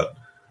about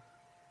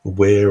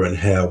where and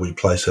how we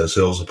place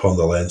ourselves upon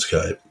the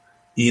landscape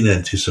in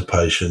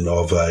anticipation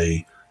of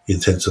a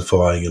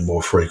intensifying and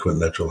more frequent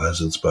natural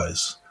hazard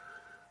space.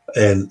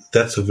 And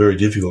that's a very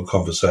difficult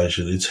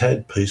conversation. It's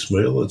had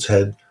piecemeal, it's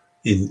had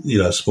in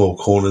small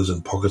corners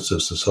and pockets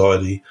of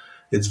society.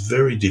 It's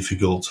very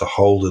difficult to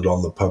hold it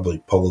on the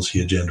public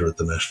policy agenda at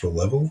the national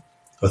level.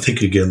 I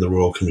think, again, the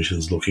Royal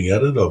Commission's looking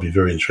at it. I'll be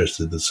very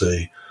interested to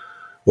see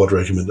what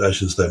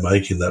recommendations they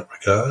make in that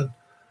regard.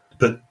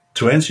 But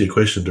to answer your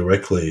question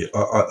directly,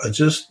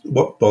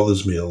 what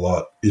bothers me a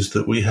lot is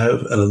that we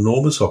have an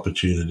enormous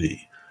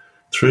opportunity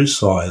through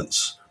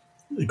science,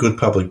 good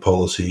public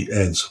policy,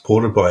 and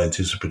supported by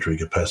anticipatory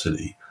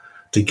capacity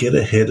to get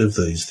ahead of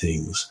these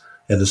things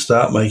and to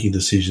start making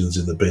decisions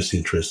in the best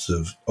interests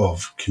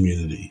of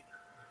community.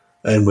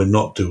 And we're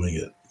not doing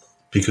it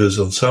because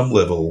on some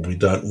level we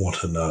don't want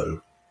to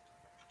know.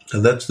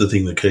 And that's the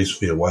thing that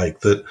keeps me awake,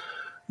 that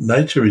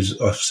nature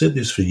is, I've said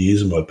this for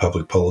years in my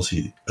public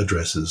policy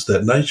addresses,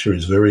 that nature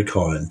is very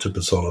kind to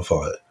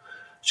personify it.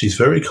 She's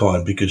very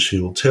kind because she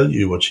will tell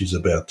you what she's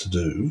about to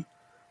do,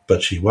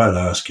 but she won't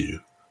ask you.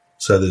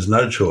 So there's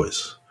no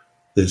choice.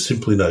 There's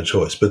simply no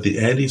choice. But the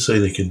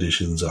antecedent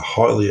conditions are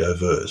highly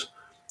overt,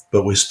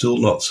 but we're still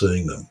not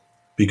seeing them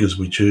because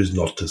we choose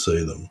not to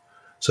see them.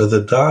 So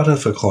the data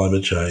for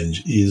climate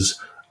change is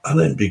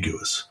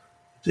unambiguous.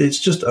 It's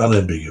just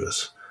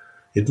unambiguous.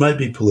 It may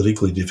be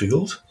politically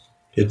difficult.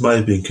 It may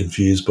have been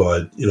confused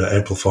by,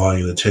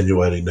 amplifying and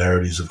attenuating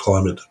narratives of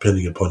climate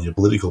depending upon your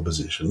political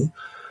position.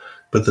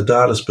 But the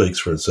data speaks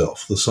for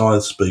itself. The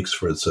science speaks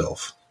for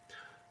itself.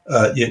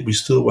 Yet we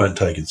still won't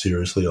take it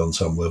seriously on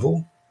some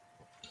level.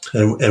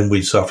 And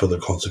we suffer the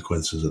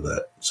consequences of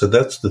that. So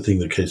that's the thing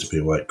that keeps me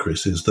awake,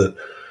 Chris, is that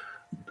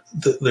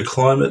the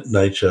climate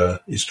nature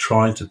is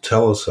trying to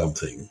tell us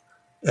something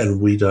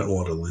and we don't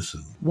want to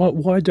listen.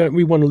 Why don't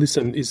we want to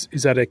listen? Is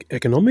that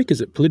economic?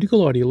 Is it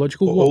political,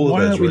 ideological? All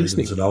why of those aren't we reasons,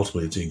 listening? and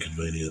ultimately it's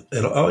inconvenient.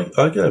 And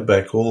I go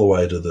back all the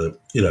way to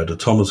to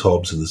Thomas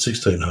Hobbes in the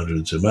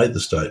 1600s, who made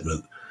the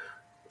statement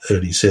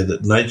that he said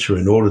that nature,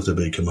 in order to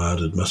be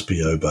commanded, must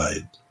be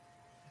obeyed.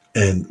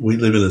 And we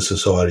live in a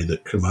society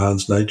that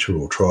commands nature,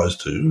 or tries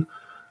to,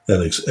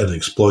 and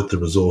exploit the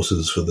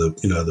resources for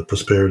the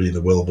prosperity,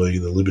 the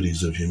well-being, the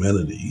liberties of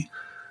humanity,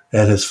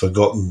 and has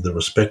forgotten the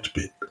respect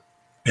bit.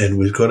 And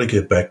we've got to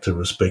get back to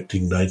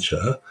respecting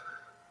nature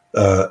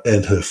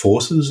and her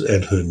forces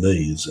and her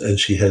needs. And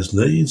she has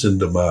needs and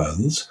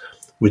demands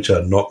which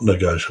are not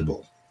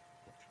negotiable,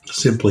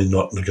 simply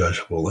not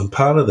negotiable. And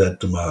part of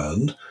that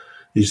demand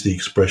is the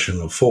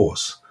expression of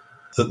force,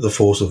 the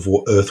force of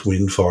earth,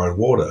 wind, fire and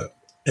water.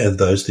 And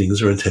those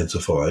things are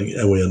intensifying,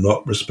 and we are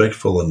not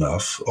respectful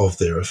enough of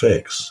their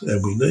effects,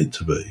 and we need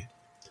to be.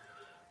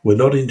 We're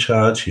not in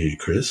charge here,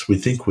 Chris. We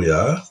think we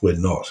are. We're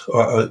not.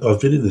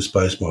 I've been in this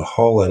space my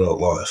whole adult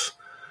life.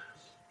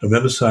 I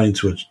remember saying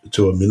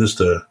to a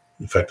minister,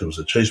 in fact, it was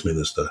a chief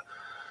minister,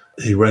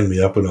 he rang me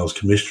up when I was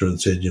commissioner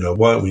and said,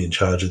 why aren't we in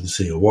charge of this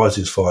thing, or why is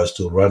this fire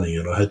still running?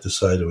 And I had to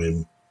say to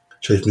him,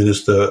 Chief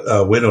Minister,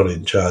 we're not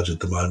in charge at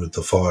the moment,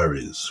 the fire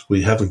is.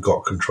 We haven't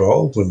got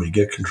control. When we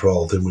get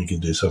control, then we can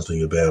do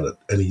something about it.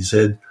 And he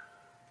said,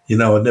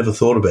 I'd never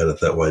thought about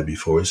it that way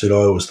before. He said, I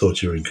always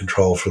thought you were in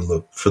control from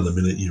the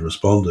minute you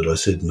responded. I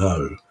said,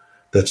 no,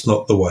 that's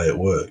not the way it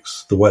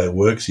works. The way it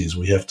works is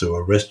we have to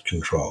arrest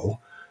control,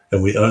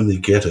 and we only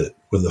get it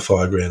when the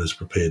fireground is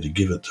prepared to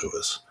give it to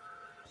us.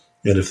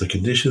 And if the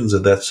conditions are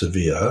that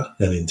severe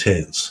and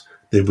intense,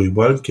 then we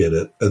won't get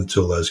it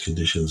until those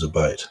conditions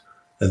abate.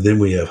 And then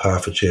we have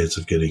half a chance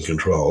of getting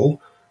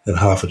control and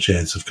half a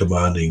chance of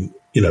commanding,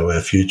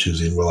 our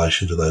futures in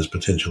relation to those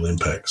potential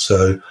impacts.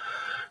 So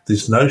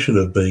this notion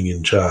of being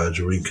in charge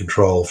or in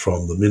control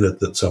from the minute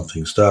that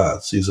something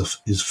starts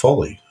is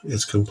folly.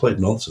 It's complete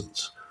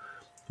nonsense.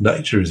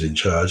 Nature is in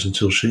charge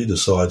until she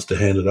decides to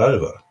hand it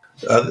over.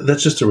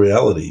 That's just a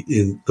reality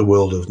in the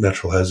world of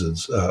natural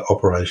hazards,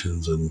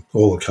 operations and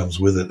all that comes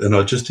with it. And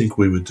I just think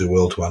we would do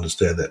well to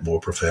understand that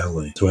more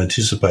profoundly, to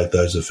anticipate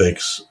those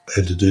effects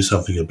and to do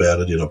something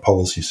about it in a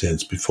policy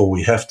sense before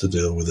we have to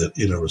deal with it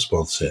in a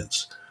response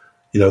sense.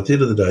 At the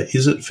end of the day,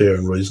 is it fair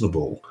and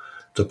reasonable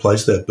to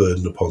place that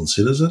burden upon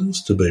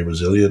citizens to be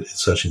resilient in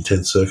such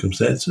intense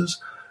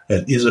circumstances?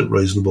 And is it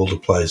reasonable to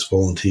place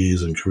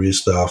volunteers and career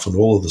staff and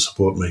all of the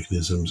support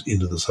mechanisms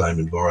into the same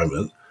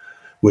environment,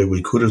 where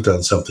we could have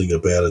done something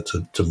about it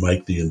to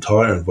make the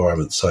entire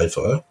environment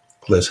safer,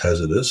 less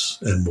hazardous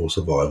and more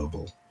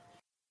survivable?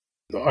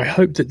 I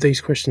hope that these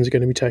questions are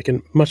going to be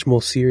taken much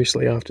more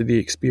seriously after the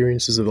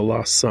experiences of the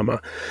last summer.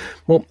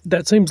 Well,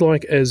 that seems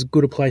like as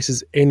good a place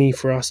as any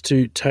for us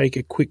to take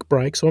a quick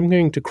break, so I'm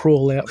going to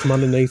crawl out from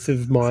underneath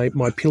of my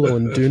pillow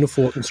and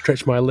Dunafort and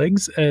stretch my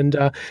legs, and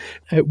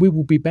we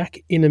will be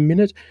back in a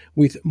minute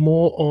with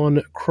more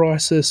on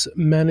crisis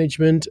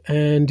management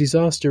and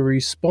disaster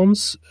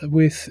response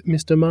with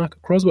Mr.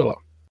 Mark Crosweller.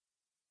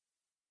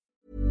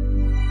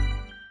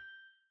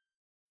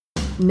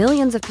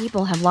 Millions of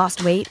people have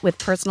lost weight with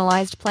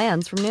personalized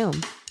plans from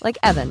Noom. Like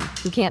Evan,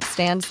 who can't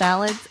stand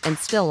salads and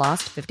still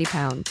lost 50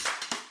 pounds.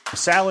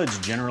 Salads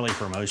generally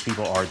for most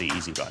people are the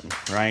easy button,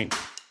 right?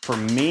 For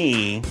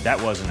me,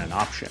 that wasn't an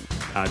option.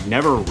 I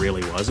never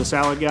really was a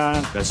salad guy.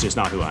 That's just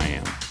not who I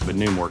am. But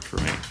Noom worked for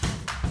me.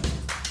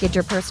 Get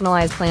your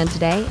personalized plan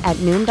today at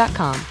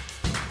Noom.com.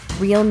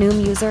 Real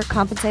Noom user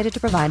compensated to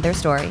provide their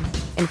story.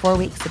 In 4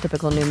 weeks, the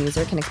typical Noom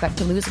user can expect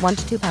to lose 1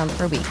 to 2 pounds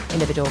per week.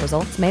 Individual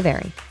results may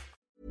vary.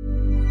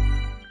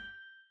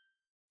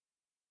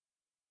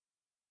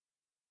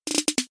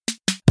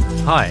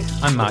 Hi,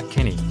 I'm Mark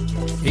Kenny.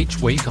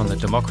 Each week on the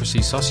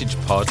Democracy Sausage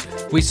Pod,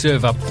 we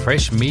serve up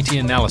fresh, meaty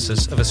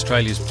analysis of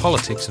Australia's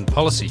politics and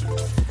policy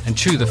and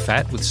chew the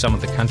fat with some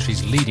of the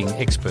country's leading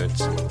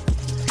experts.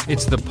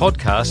 It's the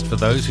podcast for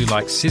those who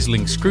like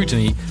sizzling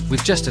scrutiny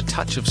with just a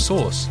touch of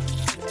sauce.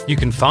 You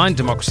can find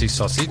Democracy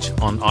Sausage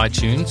on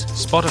iTunes,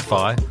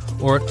 Spotify,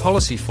 or at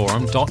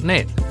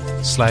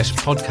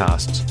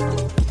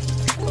policyforum.net/podcasts.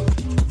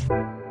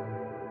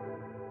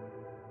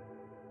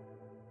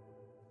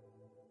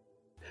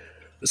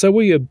 So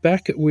we are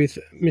back with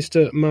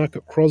Mr. Mark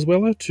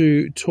Crosweller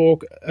to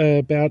talk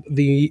about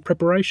the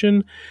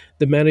preparation,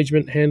 the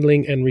management,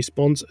 handling and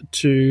response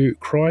to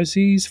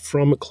crises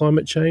from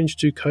climate change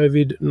to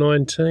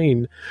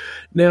COVID-19.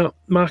 Now,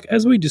 Mark,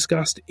 as we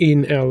discussed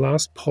in our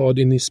last pod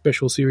in this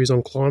special series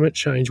on climate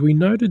change, we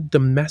noted the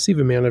massive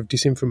amount of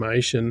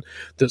disinformation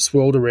that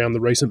swirled around the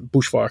recent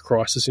bushfire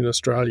crisis in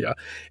Australia.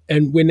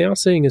 And we're now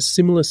seeing a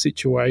similar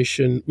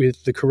situation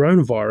with the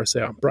coronavirus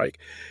outbreak.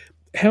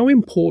 How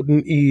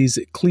important is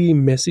clear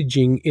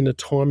messaging in a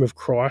time of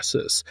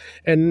crisis?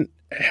 And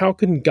how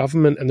can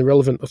government and the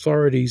relevant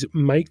authorities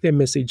make their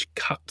message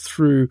cut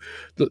through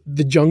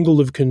the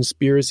jungle of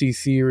conspiracy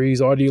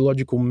theories,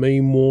 ideological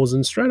meme wars,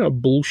 and straight up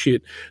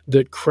bullshit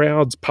that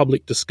crowds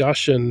public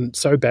discussion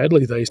so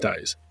badly these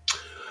days?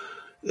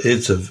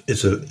 It's a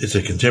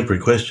contemporary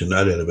question,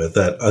 no doubt about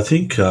that. I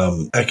think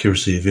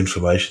accuracy of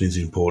information is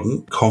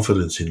important.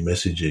 Confidence in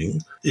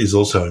messaging is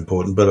also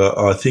important, but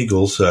I think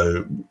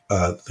also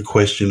the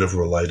question of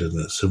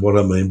relatedness. And what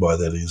I mean by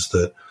that is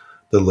that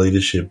the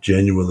leadership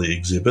genuinely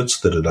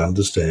exhibits that it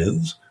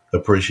understands,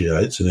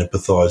 appreciates, and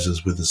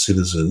empathises with the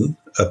citizen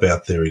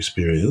about their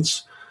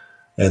experience,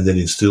 and then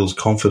instills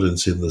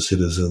confidence in the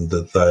citizen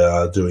that they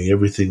are doing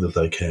everything that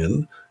they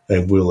can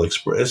and will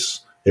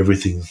express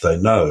everything that they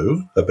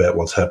know about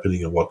what's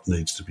happening and what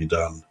needs to be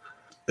done.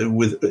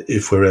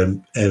 If we're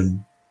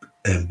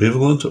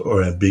ambivalent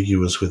or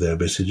ambiguous with our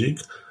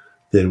messaging,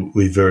 then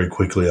we very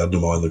quickly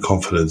undermine the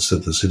confidence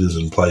that the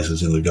citizen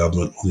places in the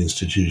government or the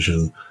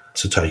institution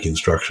to take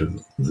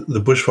instruction.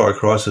 The bushfire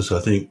crisis, I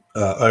think,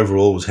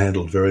 overall was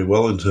handled very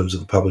well in terms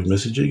of the public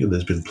messaging, and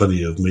there's been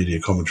plenty of media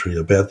commentary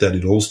about that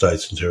in all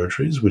states and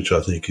territories, which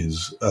I think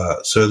is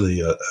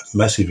certainly a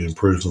massive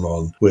improvement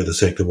on where the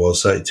sector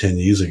was, say, 10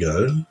 years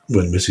ago,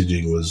 when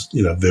messaging was,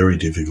 very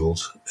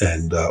difficult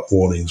and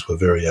warnings were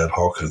very ad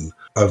hoc and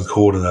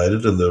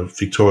uncoordinated, and the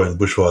Victorian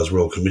Bushfires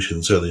Royal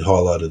Commission certainly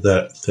highlighted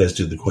that, as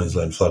did the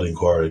Queensland Flood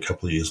Inquiry a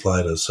couple of years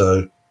later.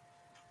 So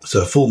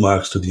full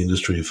marks to the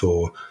industry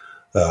for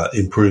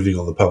improving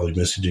on the public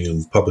messaging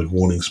and public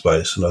warning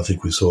space, and I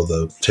think we saw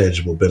the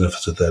tangible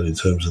benefits of that in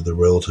terms of the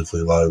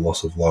relatively low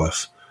loss of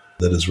life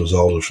that has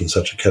resulted from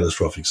such a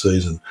catastrophic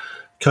season.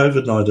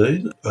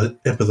 COVID-19, I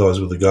empathise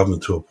with the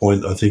government to a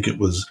point. I think it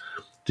was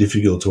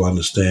difficult to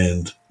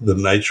understand the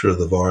nature of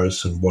the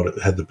virus and what it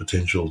had the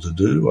potential to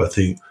do. I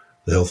think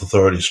the health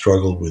authorities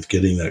struggled with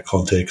getting that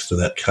context,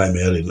 and that came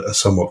out in a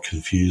somewhat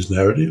confused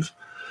narrative.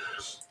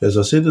 As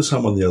I said to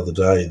someone the other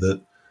day, that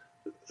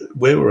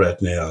where we're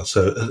at now,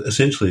 so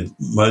essentially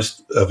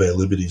most of our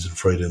liberties and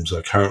freedoms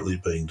are currently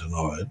being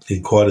denied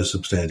in quite a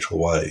substantial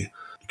way.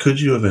 Could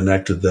you have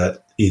enacted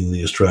that in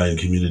the Australian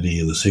community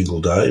in a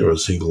single day or a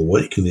single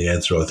week? And the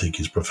answer, I think,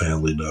 is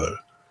profoundly no.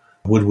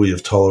 Would we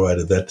have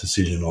tolerated that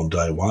decision on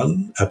day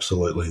one?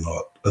 Absolutely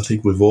not. I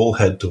think we've all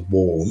had to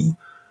warm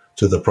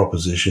to the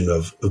proposition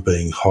of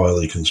being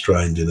highly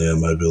constrained in our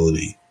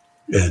mobility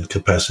and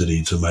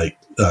capacity to make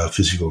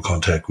physical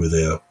contact with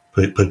our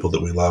people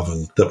that we love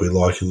and that we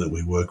like and that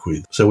we work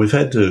with. So we've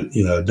had to,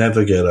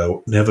 navigate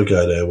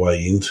our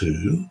way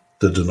into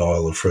the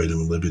denial of freedom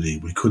and liberty.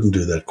 We couldn't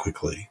do that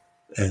quickly.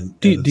 And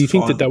do you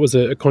think that was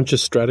a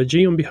conscious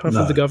strategy on behalf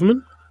of the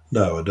government?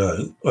 No, I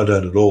don't. I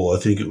don't at all. I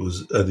think it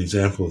was an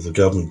example of the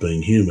government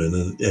being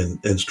human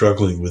and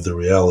struggling with the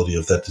reality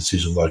of that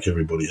decision like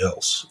everybody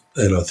else.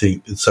 And I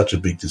think it's such a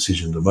big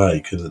decision to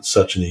make, and it's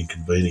such an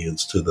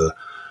inconvenience to the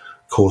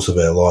course of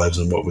our lives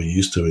and what we're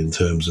used to in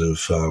terms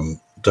of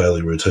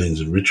daily routines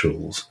and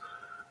rituals.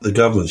 The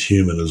government's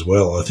human as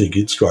well. I think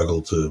it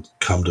struggled to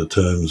come to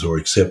terms or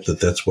accept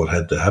that that's what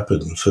had to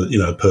happen for,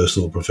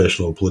 personal,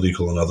 professional,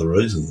 political and other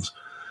reasons.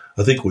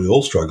 I think we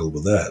all struggled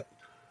with that.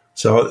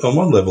 So on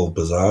one level,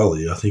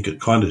 bizarrely, I think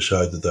it kind of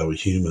showed that they were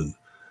human.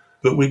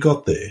 But we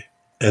got there,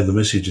 and the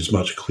message is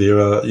much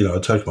clearer. I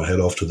take my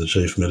hat off to the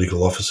Chief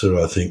Medical Officer.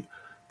 I think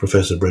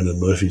Professor Brendan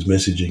Murphy's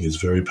messaging is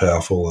very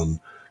powerful and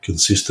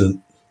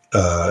consistent.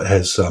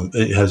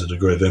 It has a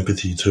degree of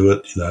empathy to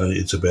it.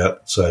 It's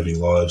about saving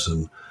lives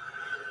and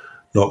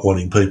not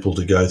wanting people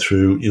to go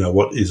through,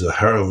 what is a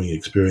harrowing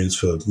experience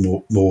for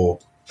more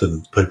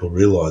than people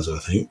realise, I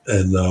think.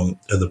 And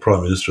the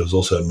Prime Minister has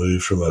also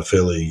moved from a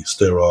fairly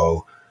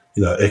sterile,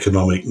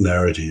 economic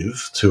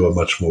narrative to a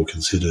much more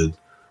considered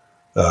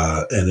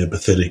and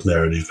empathetic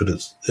narrative. But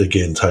it's,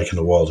 again, taken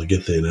a while to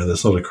get there. Now,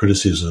 that's not a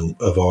criticism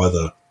of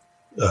either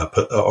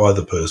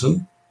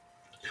person.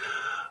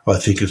 I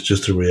think it's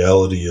just a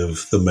reality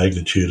of the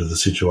magnitude of the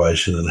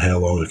situation and how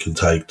long it can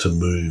take to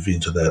move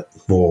into that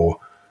more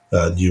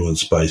nuanced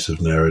space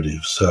of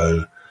narrative.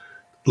 So,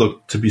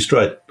 look, to be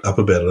straight up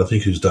about it, I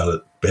think who's done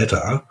it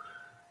better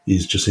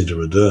is Jacinda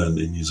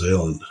Ardern in New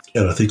Zealand.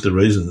 And I think the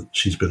reason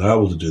she's been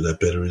able to do that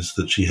better is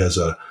that she has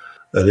an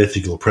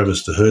ethical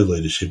premise to her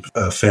leadership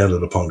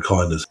founded upon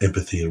kindness,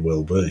 empathy and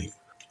well-being.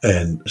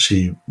 And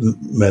she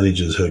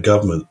manages her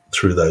government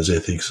through those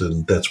ethics,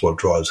 and that's what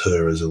drives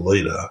her as a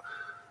leader.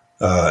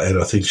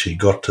 And I think she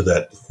got to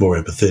that more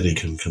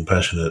empathetic and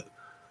compassionate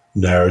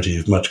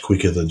narrative much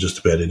quicker than just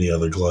about any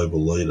other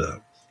global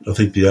leader. I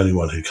think the only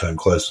one who came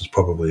close was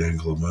probably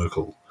Angela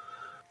Merkel.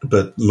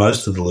 But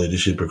most of the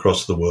leadership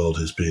across the world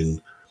has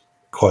been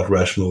quite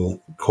rational,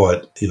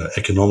 quite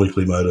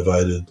economically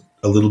motivated,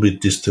 a little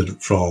bit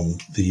distant from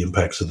the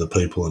impacts of the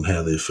people and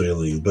how they're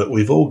feeling. But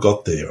we've all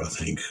got there, I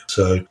think.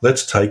 So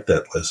let's take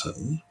that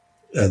lesson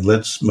and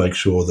let's make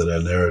sure that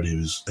our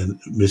narratives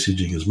and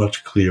messaging is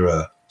much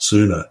clearer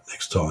sooner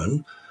next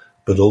time,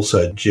 but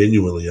also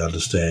genuinely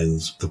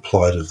understands the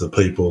plight of the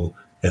people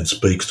and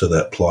speaks to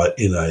that plight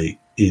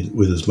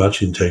with as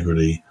much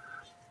integrity,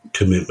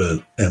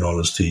 commitment and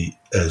honesty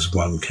as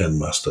one can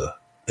muster.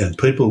 And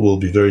people will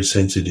be very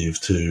sensitive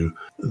to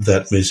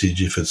that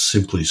message if it's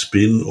simply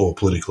spin or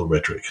political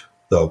rhetoric.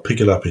 They'll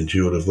pick it up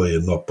intuitively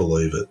and not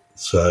believe it.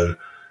 So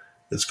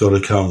it's got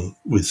to come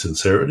with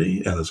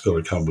sincerity and it's got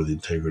to come with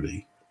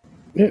integrity.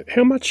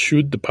 How much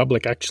should the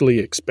public actually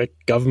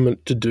expect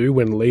government to do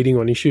when leading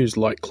on issues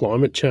like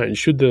climate change?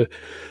 Should the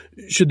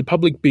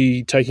public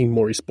be taking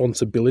more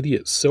responsibility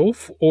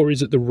itself, or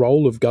is it the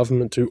role of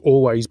government to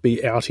always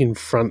be out in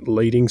front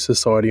leading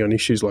society on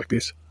issues like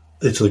this?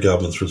 It's the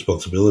government's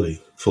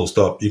responsibility, full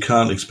stop. You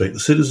can't expect, the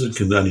citizen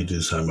can only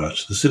do so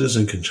much. The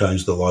citizen can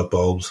change the light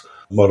bulbs,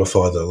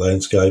 modify the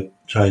landscape,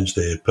 change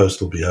their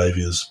personal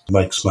behaviours,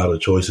 make smarter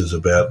choices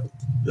about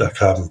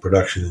carbon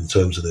production in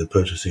terms of their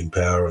purchasing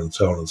power and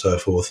so on and so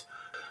forth.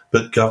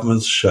 But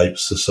governments shape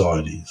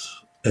societies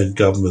and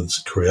governments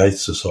create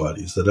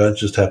societies. They don't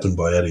just happen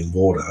by adding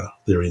water,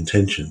 they're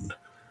intentioned.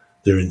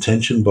 They're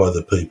intentioned by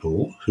the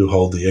people who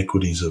hold the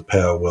equities of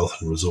power, wealth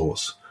and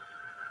resource.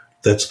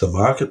 That's the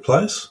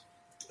marketplace,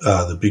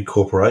 the big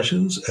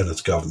corporations, and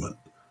it's government.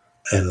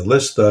 And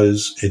unless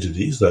those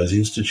entities, those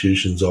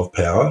institutions of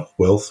power,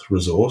 wealth,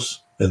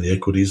 resource, and the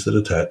equities that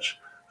attach,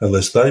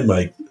 unless they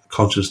make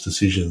conscious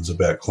decisions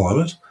about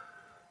climate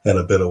and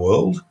a better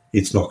world,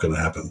 it's not going to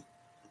happen.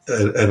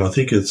 And I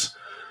think it's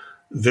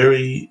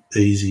very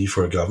easy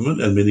for a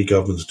government, and many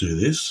governments do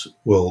this,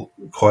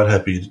 quite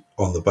happy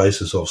on the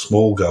basis of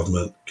small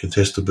government,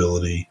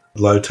 contestability,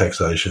 low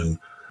taxation,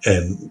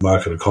 and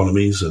market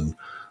economies and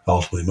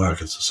ultimately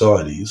market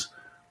societies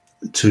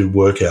to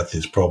work out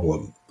this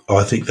problem.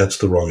 I think that's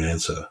the wrong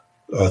answer.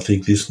 I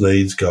think this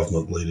needs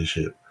government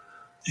leadership.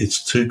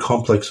 It's too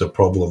complex a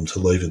problem to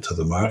leave it to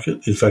the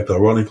market. In fact,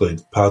 ironically,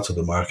 parts of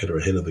the market are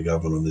ahead of the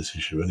government on this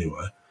issue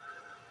anyway.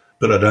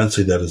 But I don't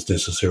see that as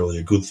necessarily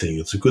a good thing.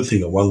 It's a good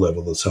thing at one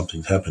level that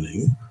something's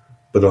happening,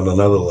 but on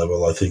another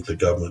level, I think the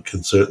government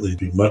can certainly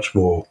be much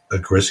more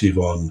aggressive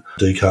on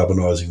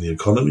decarbonising the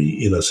economy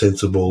in a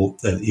sensible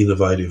and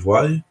innovative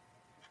way.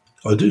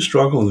 I do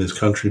struggle in this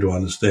country to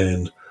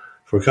understand,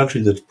 for a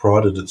country that's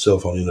prided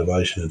itself on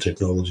innovation and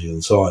technology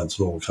and science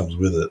and all that comes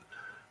with it,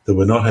 that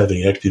we're not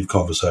having active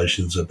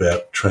conversations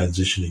about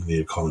transitioning the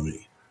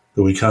economy.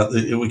 That we can't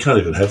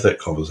even have that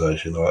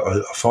conversation.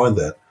 I find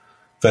that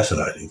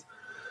fascinating.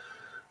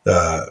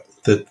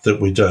 That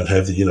we don't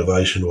have the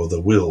innovation or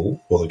the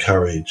will or the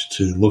courage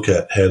to look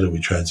at how do we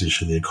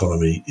transition the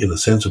economy in a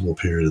sensible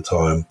period of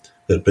time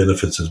that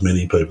benefits as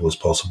many people as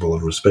possible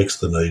and respects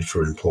the need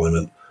for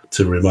employment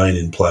to remain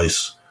in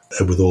place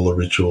and with all the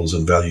rituals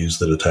and values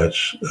that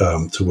attach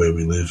to where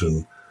we live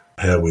and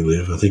how we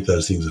live. I think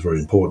those things are very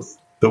important.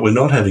 But we're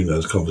not having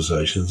those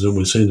conversations and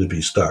we seem to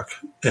be stuck,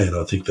 and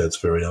I think that's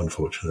very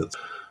unfortunate.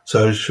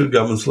 So should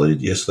governments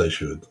lead? Yes, they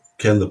should.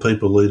 Can the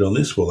people lead on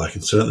this? Well, they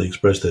can certainly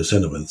express their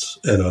sentiments.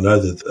 And I know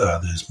that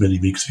there's many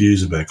mixed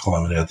views about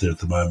climate out there at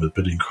the moment,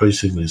 but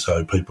increasingly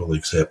so people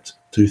accept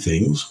two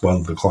things.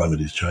 One, the climate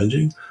is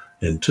changing,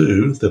 and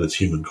two, that it's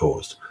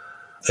human-caused.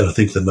 And I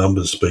think the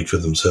numbers speak for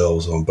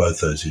themselves on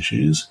both those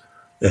issues,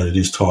 and it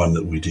is time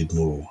that we did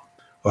more.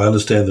 I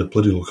understand the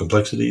political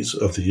complexities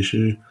of the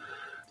issue.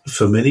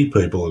 For many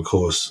people, of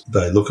course,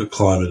 they look at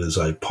climate as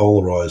a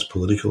polarised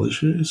political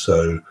issue.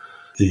 So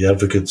the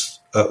advocates,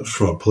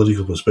 from a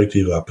political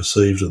perspective, are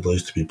perceived at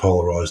least to be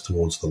polarised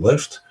towards the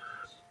left,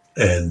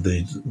 and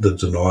the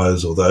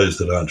deniers or those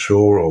that aren't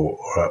sure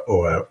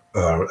or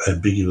are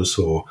ambiguous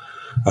or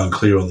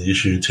unclear on the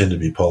issue tend to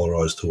be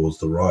polarised towards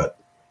the right.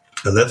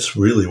 And that's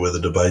really where the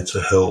debates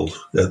are held,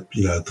 at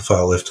the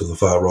far left and the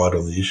far right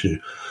on the issue.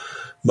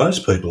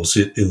 Most people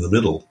sit in the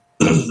middle,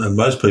 and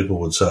most people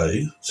would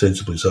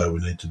sensibly say, we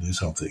need to do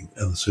something,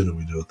 and the sooner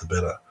we do it, the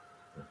better.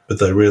 But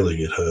they rarely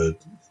get heard.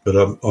 But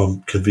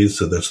I'm convinced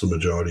that that's the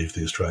majority of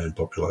the Australian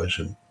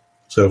population.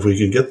 So if we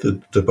can get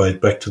the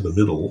debate back to the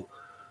middle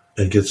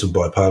and get some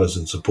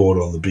bipartisan support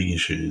on the big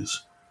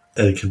issues,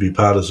 and it can be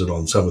partisan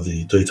on some of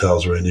the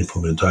details around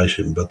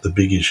implementation, but the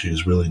big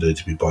issues really need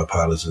to be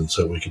bipartisan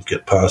so we can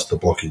get past the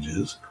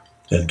blockages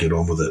and get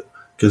on with it.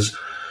 Because,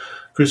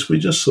 Chris, we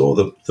just saw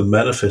the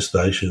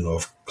manifestation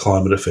of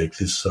climate effect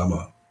this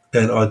summer,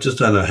 and I just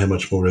don't know how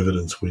much more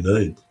evidence we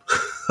need.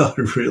 I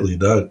really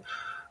don't.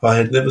 I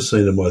had never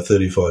seen in my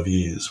 35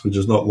 years, which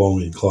is not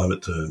long in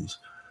climate terms,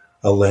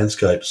 a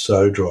landscape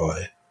so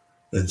dry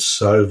and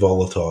so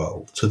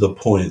volatile to the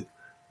point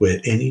where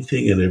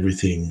anything and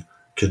everything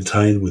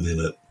contained within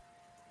it,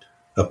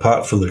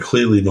 apart from the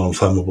clearly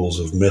non-flammables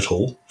of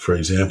metal, for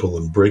example,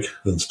 and brick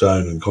and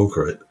stone and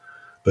concrete,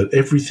 but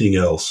everything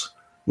else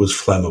was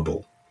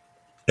flammable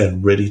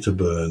and ready to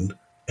burn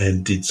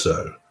and did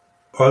so.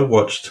 I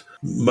watched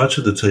much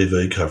of the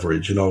TV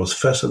coverage and I was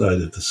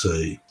fascinated to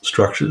see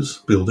structures,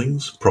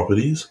 buildings,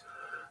 properties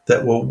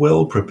that were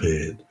well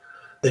prepared,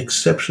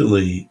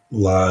 exceptionally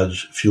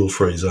large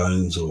fuel-free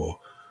zones or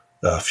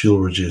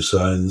fuel-reduced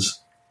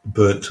zones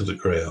burnt to the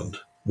ground.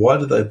 Why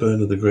did they burn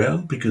to the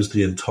ground? Because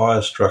the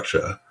entire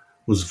structure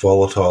was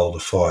volatile to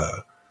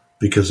fire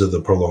because of the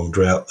prolonged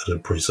drought that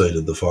had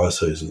preceded the fire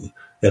season,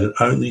 and it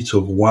only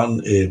took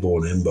one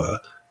airborne ember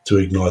to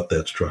ignite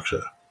that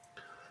structure.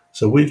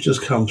 So we've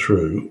just come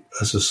through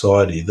a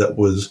society that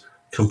was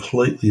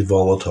completely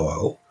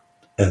volatile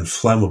and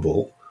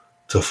flammable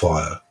to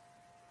fire,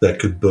 that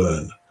could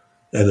burn,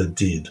 and it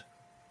did.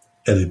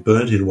 And it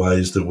burnt in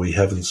ways that we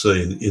haven't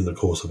seen in the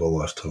course of a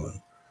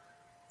lifetime.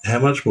 How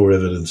much more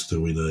evidence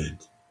do we need?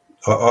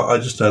 I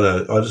just don't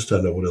know. I just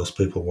don't know what else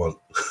people want.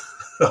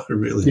 I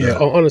really don't. Yeah,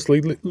 honestly,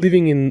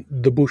 living in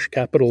the bush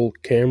capital,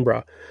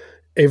 Canberra,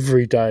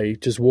 every day,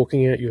 just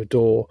walking out your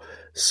door,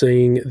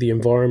 seeing the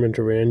environment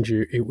around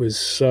you, it was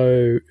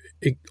so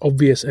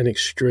obvious and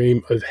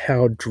extreme of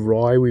how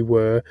dry we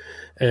were.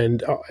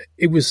 And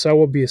it was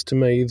so obvious to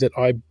me that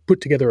I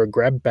put together a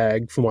grab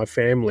bag for my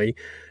family.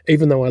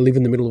 Even though I live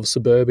in the middle of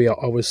suburbia,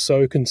 I was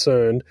so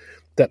concerned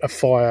that a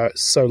fire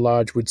so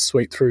large would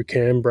sweep through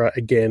Canberra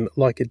again,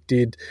 like it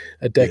did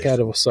a decade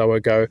or so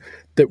ago,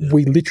 that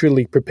we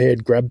literally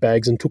prepared grab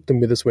bags and took them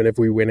with us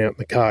whenever we went out in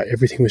the car.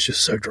 Everything was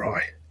just so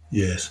dry.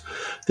 Yes.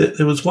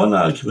 There was one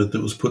argument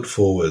that was put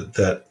forward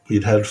that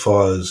we'd had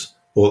fires,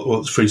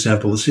 or for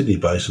example, the Sydney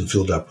Basin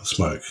filled up with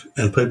smoke.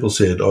 And people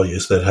said, oh,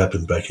 yes, that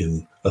happened back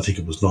in, I think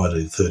it was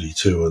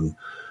 1932, and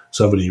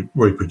somebody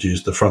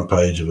reproduced the front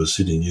page of a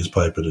Sydney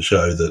newspaper to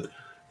show that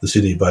the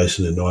Sydney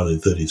Basin in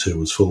 1932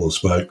 was full of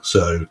smoke,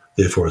 so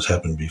therefore it's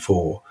happened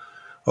before.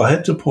 I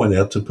had to point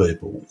out to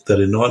people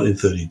that in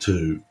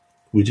 1932,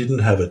 we didn't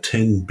have a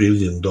 $10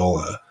 billion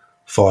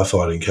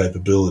firefighting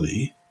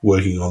capability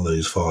working on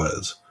these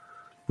fires.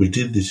 We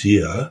did this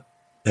year,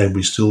 and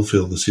we still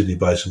fill the Sydney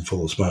Basin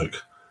full of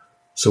smoke.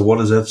 So what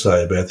does that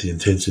say about the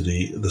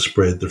intensity, the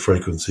spread, the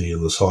frequency,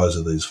 and the size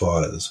of these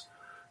fires?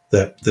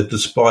 That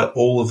despite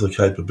all of the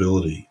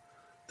capability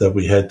that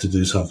we had to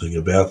do something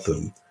about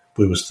them,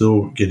 we were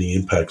still getting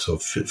impacts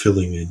of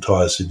filling the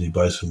entire Sydney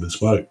Basin with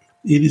smoke.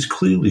 It is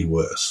clearly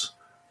worse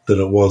than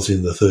it was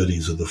in the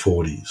 30s or the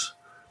 40s.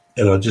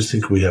 And I just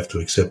think we have to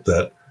accept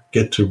that,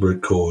 get to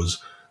root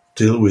cause,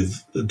 deal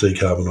with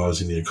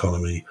decarbonising the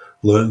economy,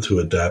 learn to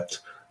adapt,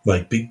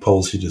 make big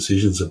policy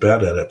decisions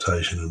about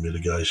adaptation and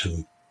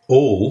mitigation,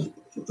 all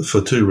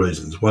for two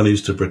reasons. One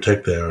is to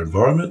protect our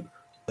environment,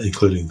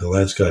 including the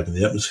landscape and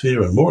the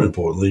atmosphere, and more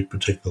importantly,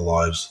 protect the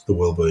lives, the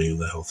well-being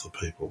and the health of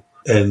people,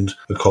 and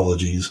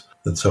ecologies,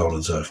 and so on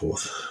and so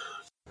forth.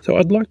 So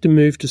I'd like to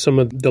move to some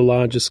of the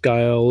larger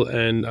scale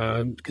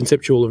and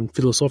conceptual and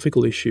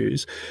philosophical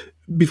issues.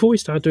 Before we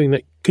start doing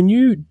that, can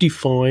you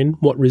define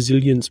what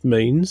resilience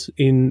means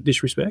in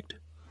this respect?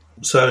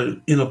 So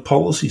in a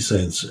policy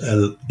sense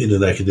and in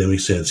an academic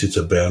sense, it's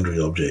a boundary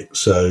object.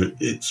 So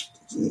it's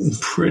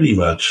pretty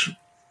much,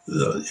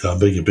 I'm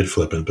being a bit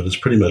flippant, but it's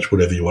pretty much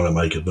whatever you want to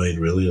make it mean,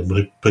 really.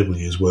 And people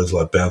use words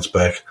like bounce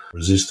back,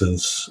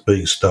 resistance,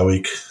 being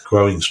stoic,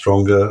 growing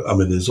stronger. I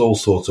mean, there's all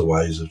sorts of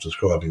ways of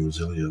describing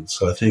resilience.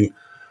 So I think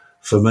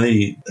for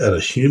me, at a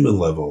human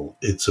level,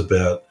 it's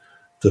about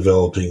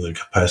developing the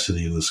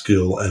capacity and the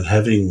skill and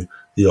having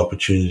the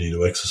opportunity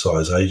to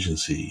exercise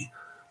agency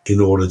in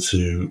order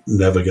to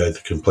navigate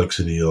the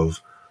complexity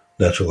of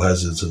natural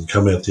hazards and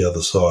come out the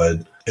other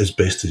side as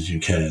best as you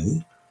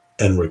can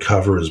and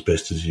recover as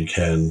best as you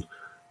can,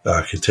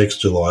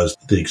 contextualise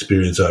the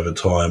experience over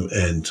time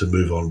and to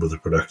move on with a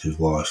productive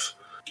life.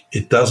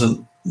 It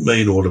doesn't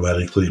mean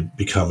automatically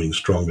becoming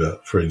stronger,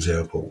 for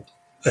example.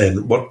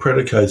 And what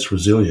predicates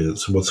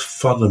resilience and what's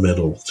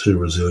fundamental to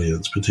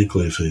resilience,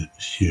 particularly for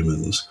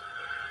humans,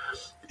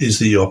 is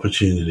the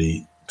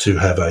opportunity to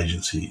have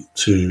agency,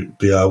 to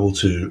be able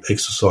to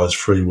exercise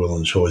free will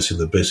and choice in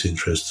the best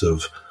interests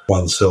of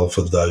oneself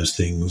and those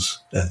things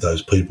and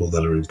those people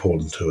that are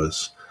important to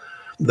us.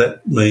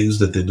 That means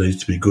that there needs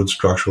to be good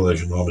structural,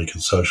 economic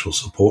and social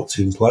supports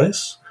in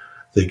place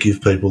that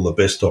give people the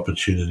best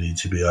opportunity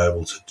to be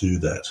able to do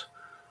that.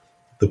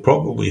 The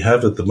problem we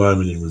have at the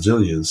moment in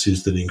resilience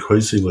is that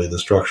increasingly the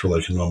structural,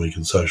 economic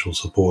and social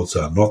supports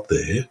are not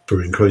there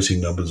for increasing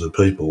numbers of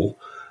people,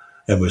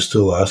 and we're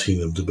still asking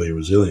them to be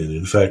resilient.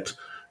 In fact,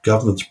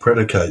 governments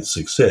predicate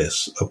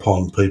success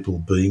upon people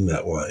being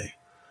that way.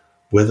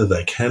 Whether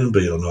they can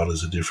be or not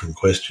is a different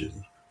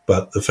question,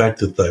 but the fact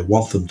that they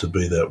want them to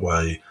be that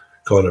way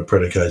kind of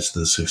predicates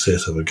the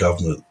success of a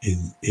government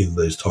in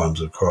these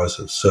times of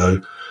crisis.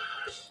 So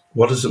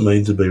what does it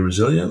mean to be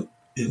resilient?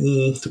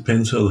 It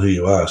depends on who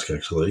you ask,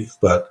 actually,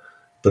 but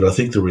I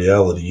think the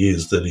reality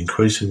is that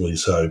increasingly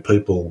so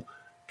people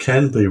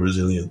can be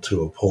resilient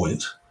to a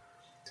point,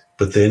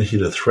 but then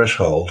hit a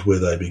threshold where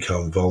they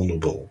become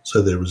vulnerable.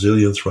 So their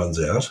resilience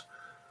runs out,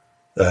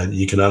 and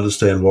you can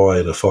understand why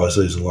in a fire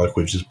season like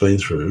we've just been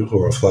through,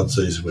 or a flood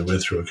season we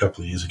went through a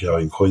couple of years ago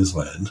in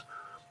Queensland,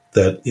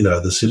 that,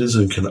 the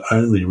citizen can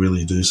only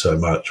really do so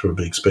much or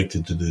be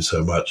expected to do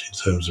so much in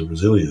terms of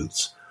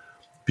resilience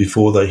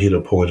before they hit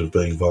a point of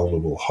being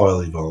vulnerable,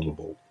 highly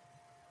vulnerable.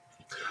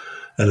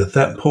 And at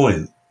that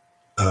point,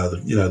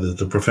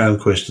 the profound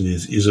question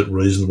is it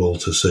reasonable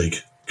to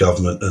seek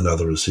government and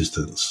other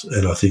assistance?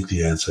 And I think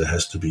the answer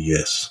has to be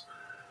yes.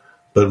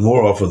 But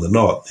more often than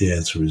not, the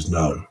answer is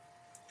no,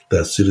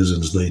 that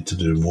citizens need to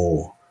do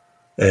more.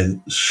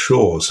 And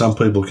sure, some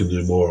people can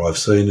do more. I've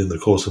seen in the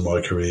course of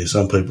my career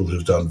some people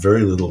who've done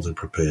very little to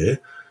prepare,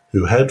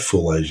 who had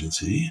full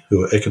agency,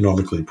 who are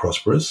economically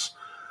prosperous,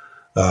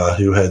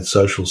 who had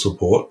social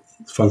support,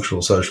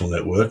 functional social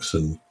networks,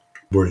 and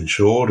were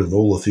insured and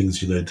all the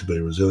things you need to be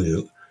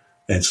resilient,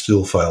 and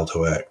still fail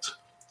to act.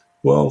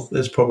 Well,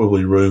 there's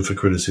probably room for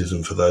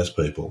criticism for those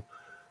people.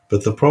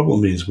 But the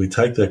problem is we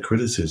take that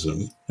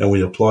criticism and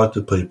we apply it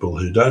to people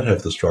who don't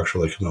have the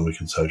structural, economic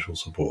and social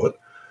support,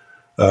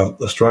 are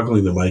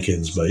struggling to make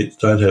ends meet,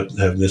 don't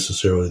have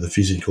necessarily the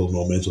physical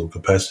nor mental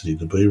capacity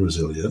to be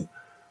resilient,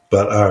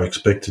 but are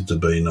expected to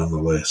be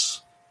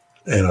nonetheless.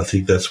 And I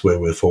think that's where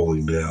we're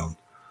falling down.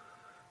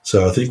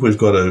 So I think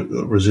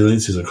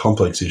resilience is a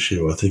complex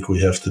issue. I think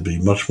we have to be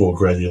much more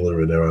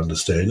granular in our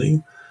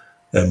understanding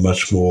and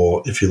much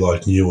more, if you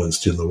like,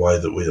 nuanced in the way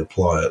that we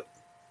apply it,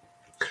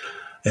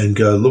 and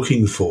go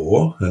looking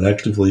for and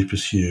actively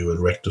pursue and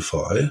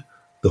rectify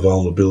the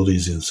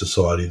vulnerabilities in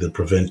society that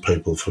prevent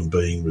people from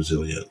being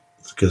resilient.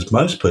 Because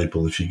most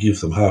people, if you give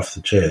them half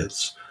the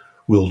chance,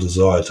 will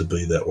desire to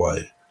be that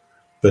way.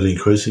 But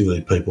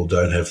increasingly people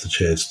don't have the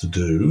chance to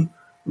do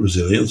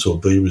resilience or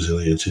be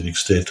resilient to the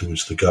extent to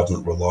which the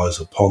government relies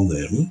upon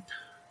them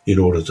in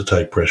order to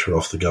take pressure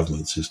off the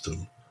government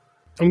system.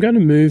 I'm going to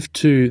move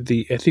to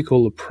the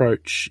ethical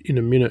approach in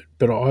a minute,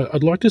 but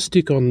I'd like to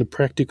stick on the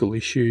practical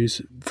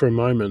issues for a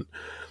moment.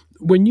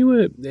 When you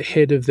were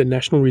head of the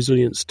National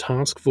Resilience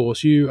Task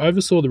Force, you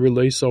oversaw the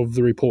release of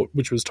the report,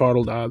 which was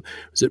titled,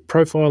 was it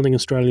Profiling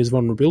Australia's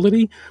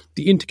Vulnerability,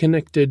 the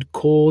Interconnected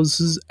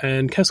Causes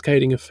and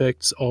Cascading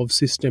Effects of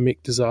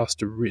Systemic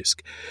Disaster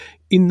Risk.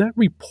 In that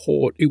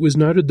report, it was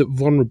noted that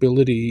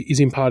vulnerability is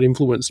in part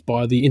influenced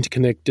by the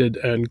interconnected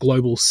and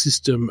global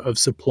system of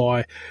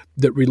supply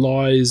that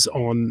relies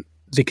on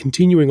the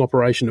continuing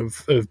operation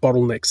of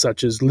bottlenecks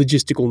such as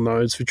logistical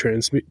nodes for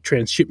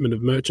transshipment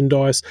of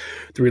merchandise,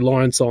 the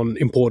reliance on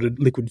imported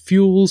liquid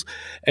fuels,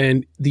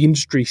 and the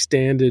industry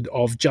standard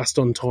of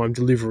just-on-time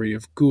delivery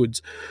of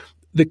goods.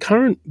 The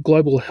current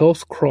global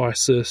health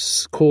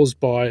crisis caused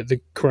by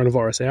the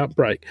coronavirus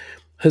outbreak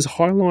has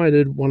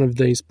highlighted one of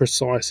these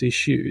precise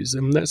issues,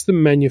 and that's the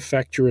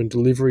manufacture and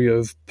delivery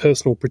of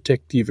personal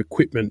protective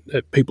equipment.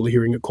 People are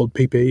hearing it called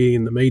PPE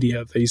in the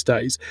media these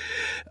days.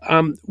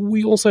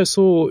 We also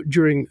saw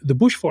during the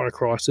bushfire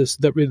crisis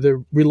that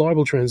the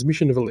reliable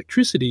transmission of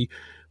electricity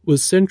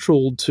was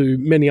central to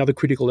many other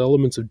critical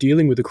elements of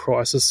dealing with the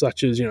crisis,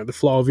 such as, the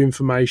flow of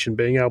information,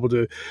 being able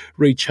to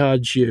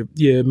recharge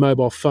your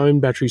mobile phone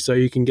battery so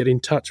you can get in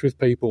touch with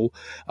people,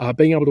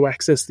 being able to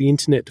access the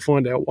internet to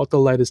find out what the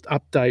latest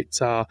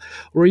updates are,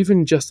 or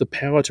even just the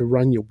power to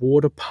run your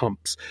water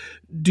pumps.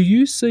 Do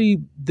you see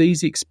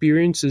these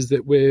experiences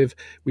that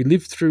we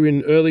lived through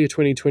in earlier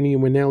 2020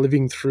 and we're now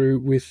living through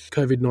with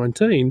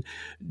COVID-19,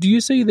 do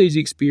you see these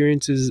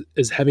experiences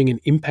as having an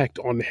impact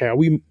on how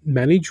we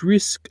manage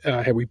risk,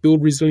 how we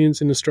build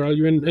resilience in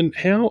Australia, and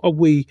how are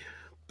we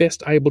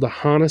best able to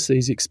harness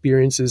these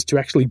experiences to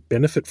actually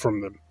benefit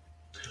from them?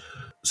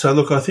 So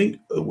look, I think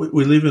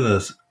we live in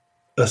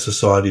a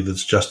society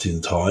that's just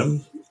in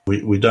time.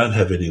 We don't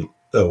have any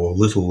or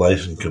little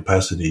latent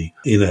capacity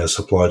in our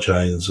supply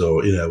chains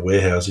or in our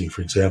warehousing,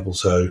 for example.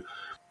 So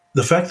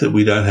the fact that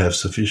we don't have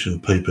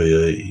sufficient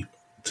PPE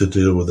to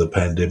deal with a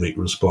pandemic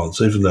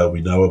response, even though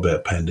we know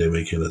about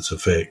pandemic and its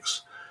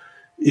effects,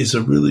 is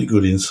a really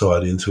good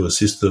insight into a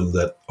system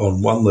that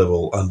on one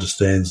level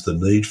understands the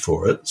need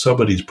for it.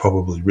 Somebody's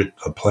probably written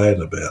a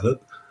plan about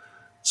it,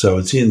 So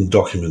it's in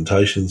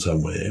documentation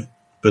somewhere,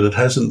 but it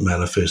hasn't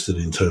manifested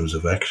in terms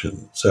of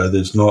action. So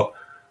there's not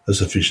a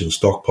sufficient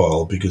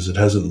stockpile because it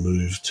hasn't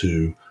moved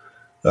to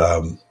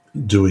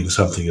doing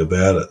something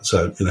about it.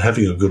 So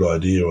having a good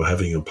idea or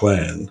having a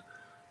plan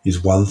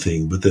is one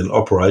thing, but then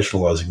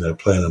operationalising that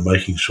plan and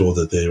making sure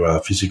that there are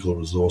physical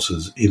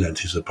resources in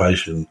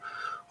anticipation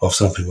of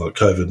something like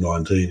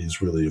COVID-19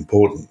 is really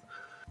important.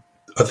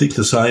 I think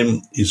the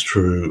same is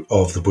true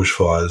of the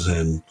bushfires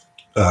and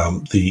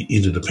the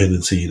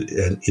interdependency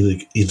and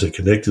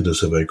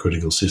interconnectedness of our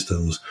critical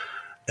systems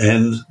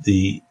and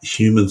the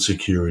human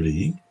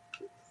security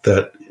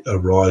that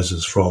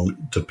arises from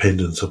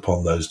dependence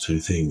upon those two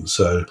things.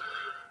 So,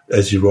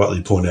 as you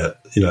rightly point out,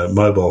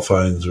 mobile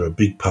phones are a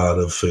big part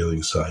of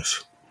feeling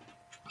safe.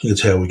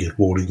 It's how we get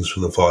warnings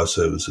from the fire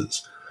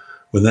services.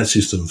 When that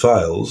system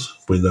fails,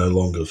 we no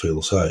longer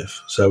feel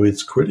safe. So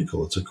it's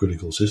critical. It's a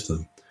critical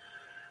system.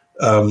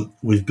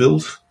 We've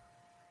built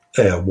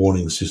our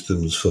warning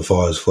systems for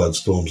fires, floods,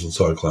 storms and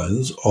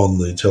cyclones on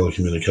the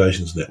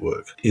telecommunications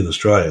network in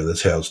Australia.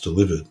 That's how it's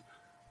delivered.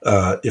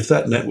 If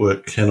that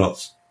network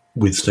cannot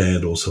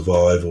withstand or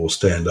survive or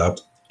stand up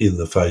in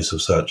the face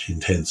of such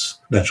intense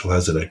natural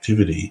hazard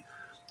activity,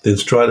 then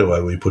straight away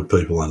we put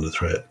people under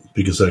threat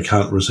because they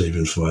can't receive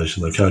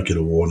information, they can't get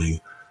a warning,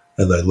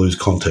 and they lose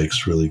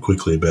context really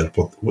quickly about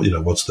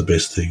what's the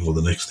best thing or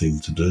the next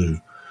thing to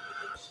do.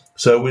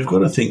 So we've got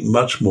to think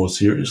much more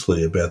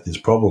seriously about this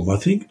problem. I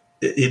think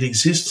it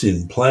exists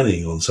in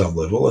planning on some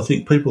level. I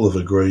think people have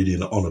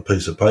agreed on a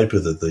piece of paper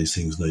that these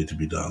things need to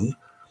be done,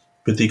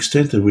 but the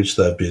extent to which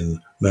they've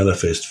been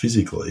manifest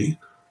physically,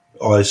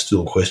 I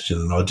still question,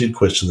 and I did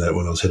question that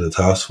when I was head of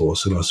task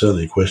force, and I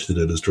certainly questioned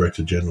it as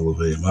Director General of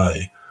EMA.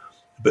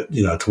 But,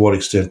 to what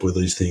extent were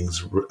these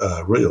things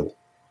real?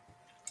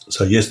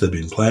 So, yes, they've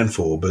been planned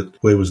for, but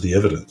where was the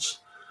evidence?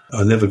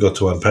 I never got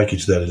to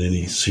unpackage that in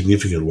any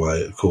significant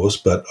way, of course,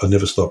 but I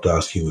never stopped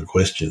asking the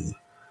question.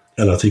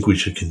 And I think we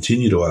should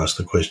continue to ask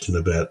the question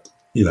about,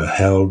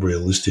 how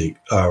realistic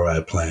are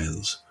our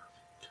plans?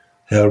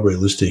 How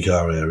realistic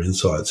are our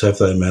insights? Have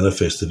they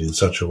manifested in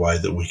such a way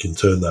that we can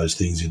turn those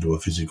things into a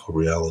physical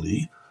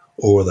reality,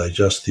 or are they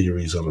just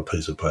theories on a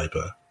piece of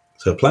paper?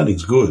 So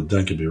planning's good,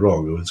 don't get me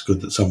wrong. It's good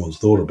that someone's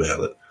thought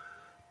about it,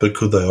 but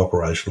could they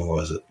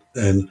operationalise it?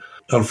 And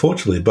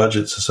unfortunately,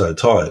 budgets are so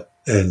tight,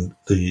 and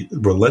the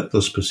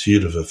relentless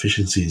pursuit of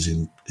efficiencies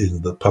in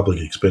the public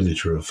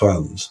expenditure of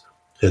funds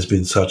has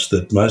been such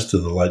that most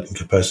of the latent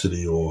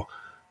capacity or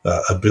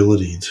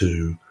ability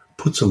to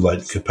put some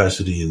latent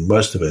capacity in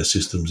most of our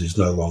systems is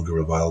no longer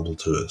available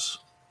to us.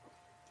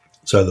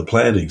 So the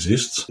plan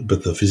exists,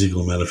 but the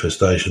physical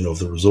manifestation of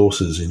the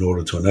resources in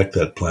order to enact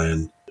that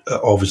plan,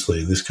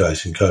 obviously in this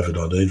case in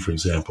COVID-19, for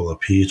example,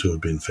 appear to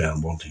have been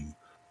found wanting.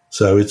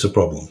 So it's a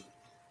problem.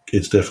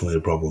 It's definitely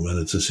a problem, and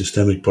it's a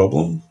systemic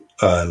problem,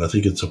 and I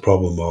think it's a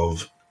problem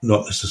of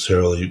not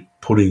necessarily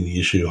putting the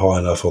issue high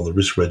enough on the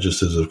risk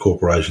registers of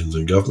corporations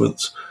and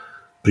governments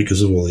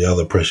because of all the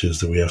other pressures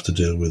that we have to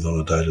deal with on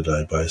a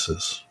day-to-day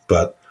basis.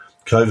 But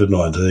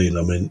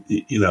COVID-19,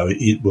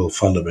 it will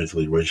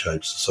fundamentally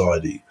reshape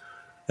society.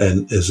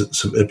 And as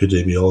some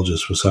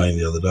epidemiologists were saying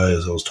the other day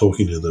as I was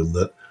talking to them,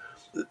 that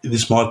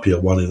this might be a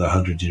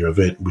 1-in-100-year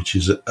event, which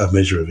is a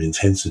measure of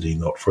intensity,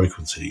 not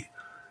frequency.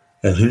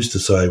 And who's to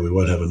say we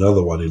won't have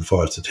another one in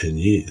 5 to 10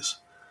 years?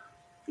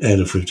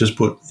 And if we've just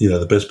put,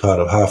 the best part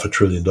of $500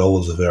 billion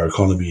of our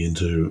economy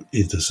into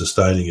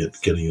sustaining it,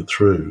 getting it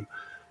through,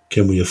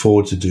 can we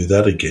afford to do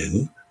that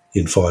again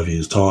in 5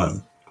 years'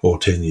 time or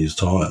 10 years'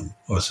 time?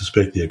 I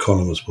suspect the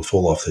economists will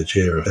fall off their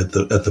chair at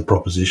the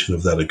proposition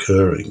of that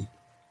occurring.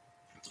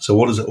 So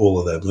what does all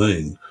of that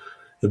mean?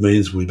 It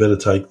means we better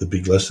take the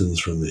big lessons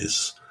from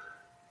this,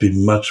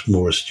 be much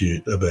more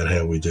astute about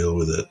how we deal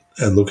with it,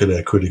 and look at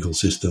our critical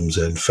systems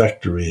and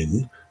factor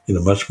in a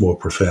much more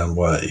profound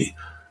way,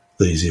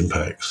 these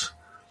impacts.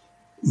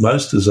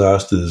 Most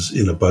disasters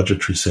in a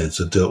budgetary sense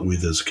are dealt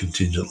with as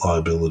contingent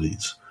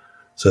liabilities.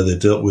 So they're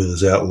dealt with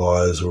as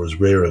outliers or as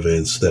rare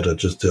events that are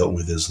just dealt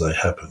with as they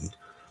happen.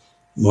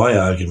 My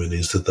argument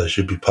is that they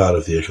should be part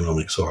of the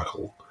economic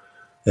cycle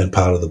and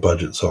part of the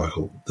budget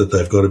cycle, that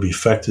they've got to be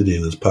factored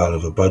in as part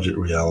of a budget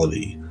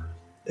reality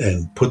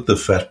and put the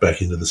fat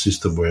back into the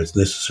system where it's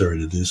necessary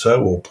to do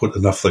so, or put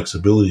enough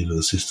flexibility into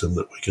the system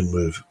that we can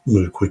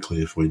move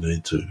quickly if we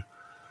need to.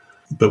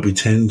 But we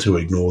tend to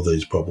ignore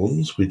these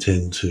problems. We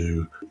tend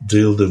to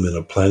deal them in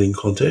a planning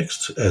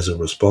context as a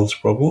response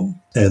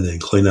problem and then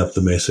clean up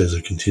the mess as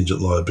a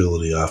contingent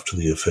liability after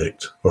the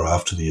effect or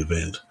after the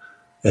event.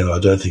 And I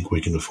don't think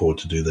we can afford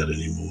to do that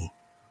anymore.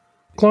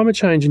 Climate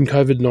change and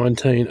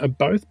COVID-19 are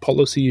both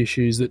policy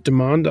issues that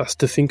demand us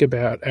to think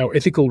about our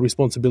ethical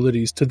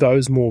responsibilities to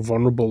those more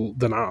vulnerable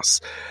than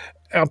us.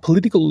 Our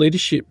political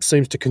leadership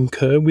seems to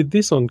concur with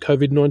this on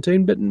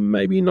COVID-19, but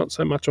maybe not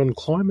so much on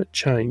climate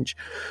change.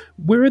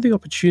 Where are the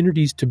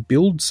opportunities to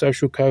build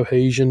social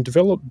cohesion,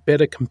 develop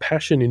better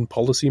compassion in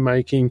policy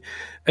making,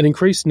 and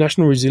increase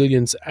national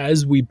resilience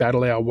as we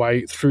battle our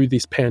way through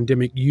this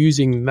pandemic,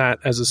 using that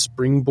as a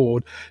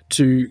springboard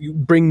to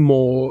bring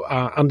more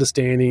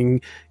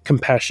understanding,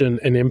 compassion,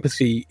 and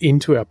empathy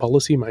into our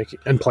policy making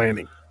and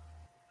planning?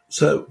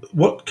 So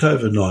what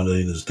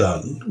COVID-19 has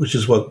done, which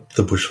is what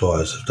the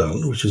bushfires have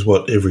done, which is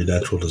what every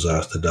natural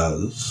disaster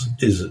does,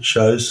 is it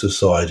shows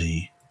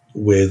society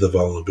where the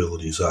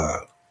vulnerabilities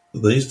are.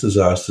 These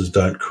disasters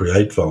don't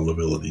create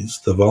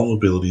vulnerabilities. The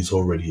vulnerabilities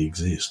already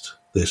exist.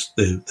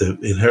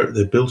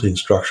 They're built in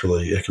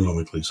structurally,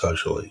 economically,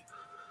 socially.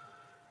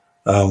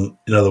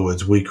 In other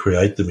words, we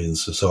create them in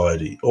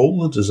society.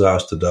 All the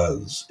disaster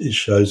does is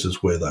shows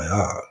us where they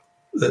are.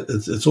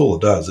 It's all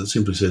it does. It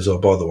simply says, oh,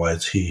 by the way,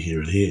 it's here,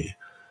 here, and here.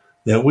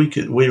 Now, we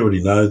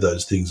already know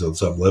those things on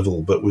some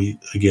level, but we,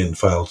 again,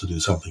 fail to do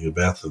something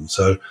about them.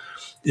 So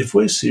if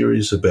we're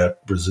serious about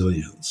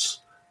resilience,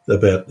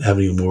 about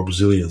having a more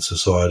resilient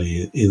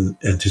society in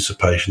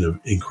anticipation of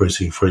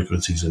increasing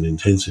frequencies and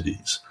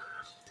intensities,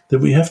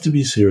 then we have to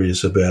be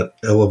serious about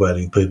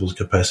elevating people's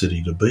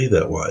capacity to be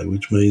that way,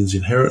 which means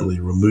inherently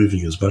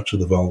removing as much of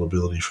the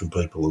vulnerability from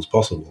people as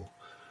possible.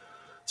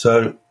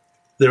 So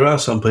there are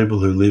some people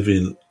who live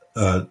in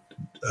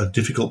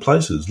difficult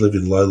places, live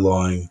in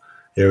low-lying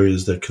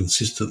areas that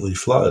consistently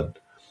flood.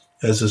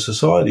 As a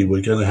society,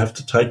 we're going to have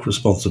to take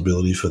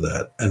responsibility for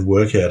that and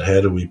work out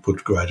how do we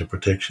put greater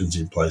protections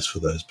in place for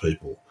those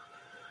people.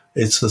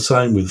 It's the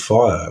same with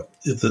fire.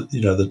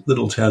 The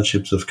little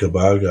townships of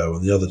Cobargo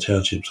and the other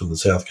townships on the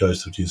south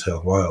coast of New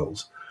South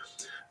Wales,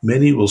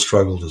 many will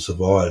struggle to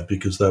survive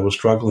because they were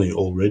struggling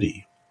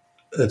already.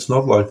 It's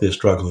not like they're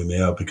struggling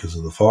now because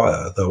of the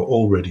fire. They were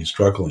already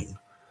struggling.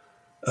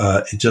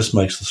 It just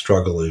makes the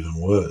struggle even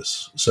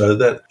worse. So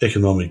that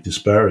economic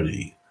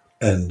disparity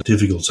and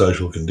difficult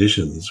social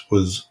conditions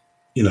was,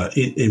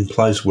 in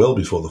place well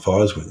before the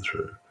fires went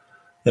through.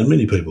 And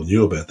many people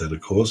knew about that,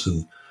 of course,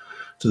 and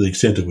to the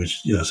extent to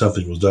which,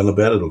 something was done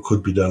about it or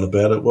could be done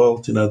about it, well,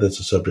 that's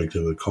a subject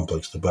of a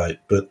complex debate.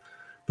 But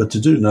to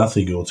do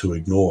nothing or to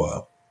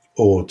ignore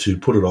or to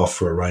put it off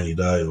for a rainy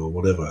day or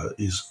whatever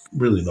is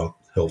really not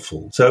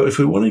helpful. So if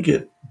we want to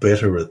get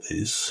better at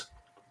this,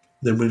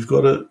 then we've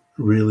got to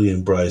really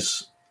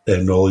embrace our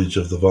knowledge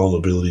of the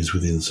vulnerabilities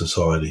within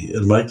society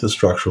and make the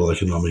structural,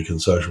 economic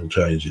and social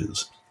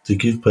changes to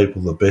give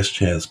people the best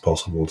chance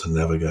possible to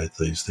navigate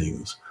these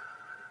things.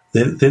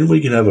 Then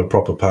we can have a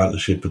proper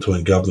partnership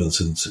between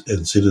governments and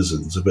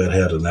citizens about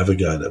how to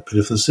navigate it. But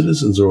if the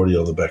citizens are already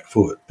on the back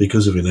foot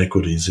because of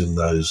inequities in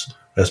those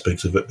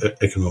aspects of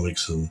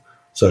economics and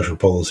social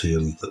policy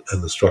and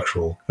the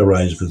structural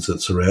arrangements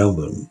that surround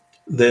them,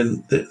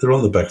 then they're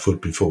on the back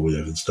foot before we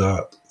even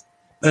start.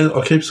 And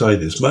I keep saying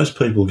this, most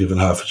people given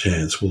half a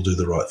chance will do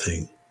the right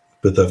thing,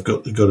 but they've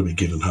got to be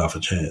given half a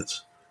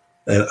chance.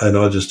 And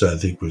I just don't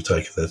think we've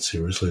taken that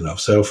seriously enough.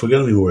 So if we're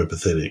going to be more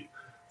empathetic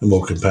and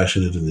more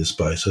compassionate in this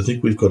space, I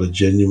think we've got to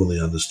genuinely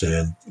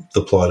understand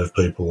the plight of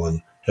people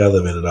and how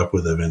they've ended up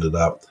where they've ended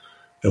up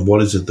and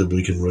what is it that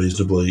we can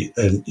reasonably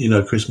and,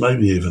 Chris,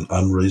 maybe even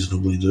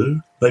unreasonably do.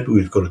 Maybe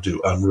we've got to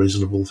do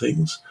unreasonable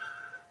things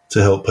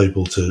to help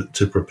people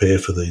to prepare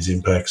for these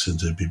impacts and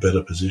to be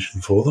better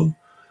positioned for them.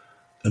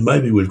 And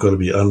maybe we've got to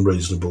be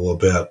unreasonable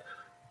about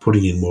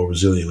putting in more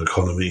resilient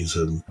economies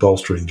and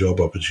bolstering job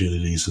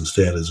opportunities and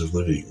standards of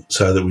living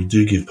so that we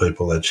do give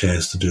people that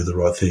chance to do the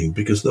right thing,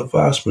 because the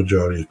vast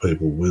majority of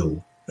people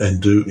will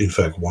and do, in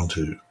fact, want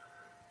to,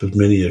 but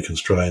many are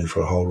constrained for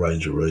a whole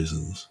range of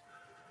reasons.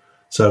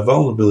 So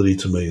vulnerability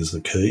to me is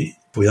the key.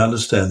 If we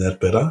understand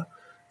that better,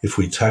 if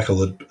we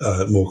tackle it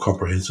more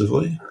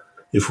comprehensively,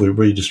 if we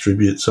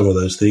redistribute some of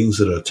those things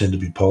that tend to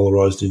be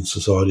polarised in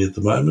society at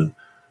the moment,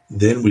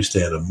 then we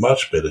stand a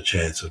much better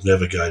chance of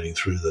navigating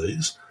through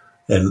these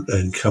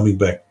and coming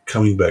back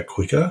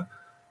quicker,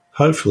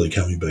 hopefully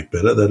coming back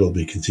better. That'll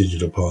be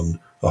contingent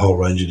upon a whole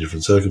range of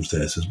different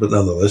circumstances, but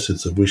nonetheless,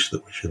 it's a wish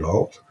that we should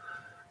hold.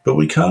 But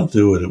we can't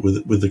do it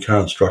with the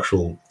current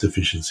structural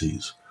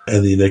deficiencies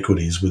and the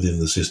inequities within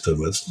the system.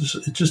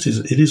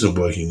 It isn't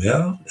working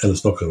now, and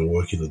it's not going to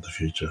work into the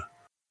future.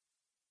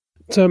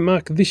 So,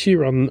 Mark, this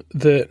year on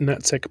the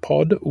NatSec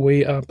pod,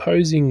 we are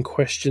posing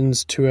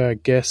questions to our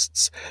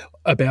guests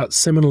about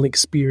seminal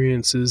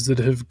experiences that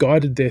have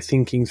guided their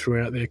thinking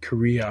throughout their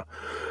career.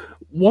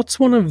 What's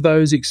one of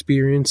those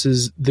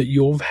experiences that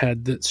you've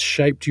had that's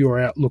shaped your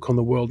outlook on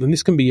the world? And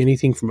this can be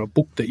anything from a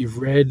book that you've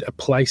read, a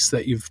place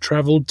that you've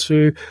travelled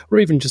to, or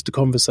even just a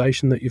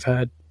conversation that you've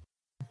had.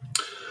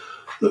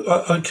 Look,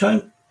 I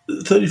came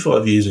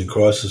 35 years in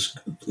crisis,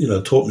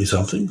 taught me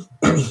something.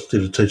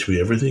 Did it teach me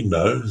everything?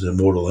 No. Is there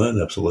more to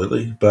learn?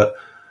 Absolutely. But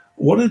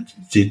what it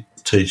did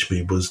teach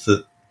me was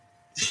that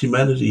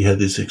humanity had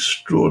this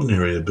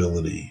extraordinary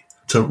ability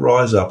to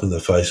rise up in the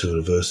face of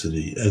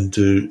adversity and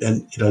do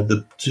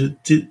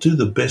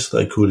the best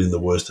they could in the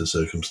worst of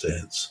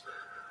circumstance.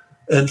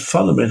 And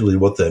fundamentally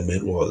what that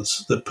meant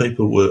was that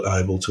people were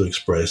able to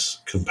express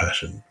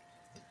compassion.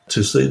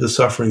 to see the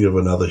suffering of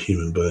another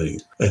human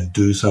being and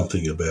do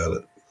something about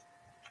it,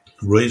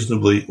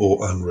 reasonably or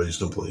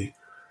unreasonably.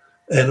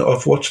 And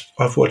I've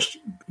watched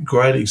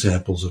great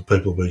examples of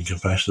people being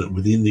compassionate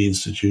within the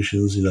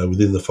institutions,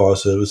 within the fire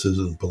services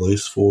and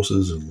police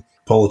forces and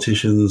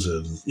politicians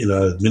and,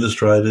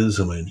 administrators.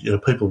 I mean,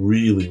 people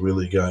really,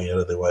 really going out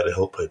of their way to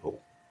help people.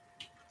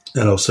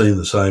 And I've seen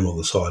the same on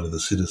the side of the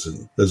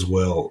citizen as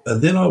well.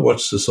 And then I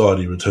watch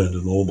society return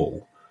to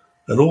normal,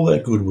 and all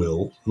that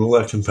goodwill and all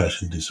that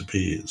compassion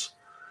disappears.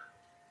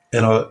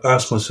 And I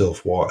ask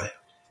myself, why?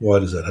 Why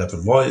does that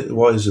happen?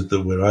 Why is it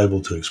that we're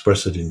able to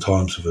express it in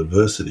times of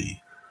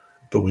adversity,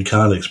 but we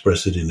can't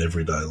express it in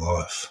everyday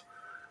life?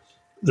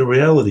 The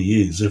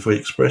reality is, if we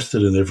expressed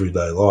it in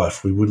everyday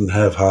life, we wouldn't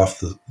have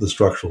half the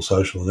structural,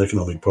 social and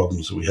economic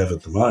problems that we have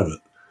at the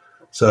moment.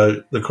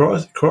 So the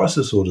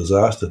crisis or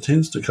disaster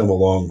tends to come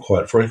along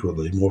quite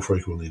frequently, more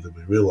frequently than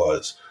we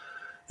realise,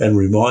 and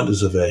remind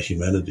us of our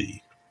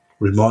humanity,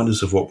 remind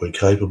us of what we're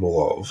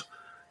capable of,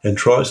 and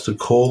tries to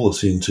call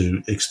us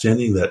into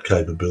extending that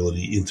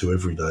capability into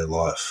everyday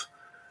life.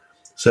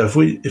 So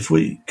if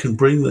we can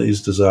bring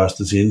these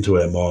disasters into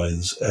our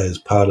minds as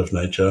part of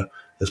nature,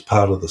 as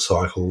part of the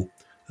cycle,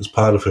 as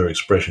part of her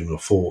expression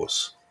of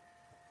force,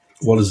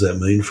 what does that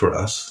mean for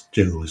us?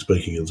 Generally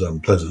speaking, it's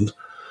unpleasant.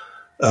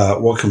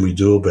 What can we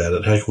do about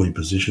it? How can we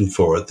position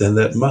for it? Then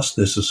that must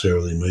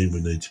necessarily mean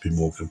we need to be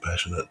more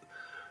compassionate.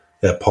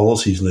 Our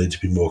policies need to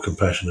be more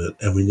compassionate,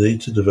 and we need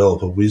to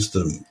develop a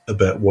wisdom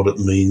about what it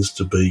means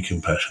to be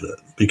compassionate.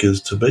 Because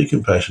to be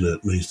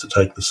compassionate means to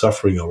take the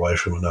suffering away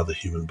from another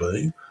human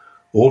being,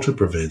 or to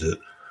prevent it,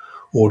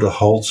 or to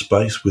hold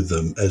space with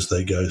them as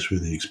they go through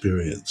the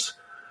experience.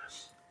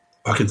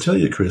 I can tell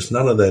you, Chris,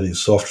 none of that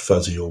is soft,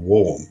 fuzzy or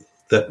warm.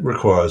 That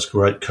requires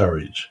great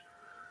courage,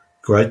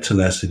 great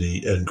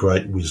tenacity and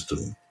great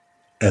wisdom.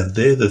 And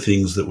they're the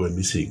things that we're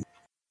missing.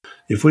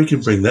 If we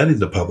can bring that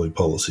into public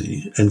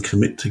policy and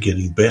commit to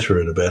getting better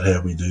at about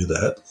how we do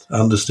that,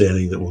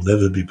 understanding that we'll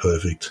never be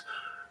perfect,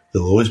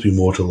 there'll always be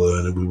more to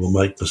learn and we will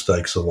make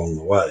mistakes along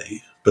the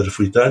way. But if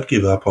we don't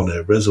give up on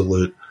our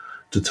resolute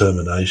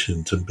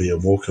determination to be a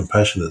more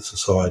compassionate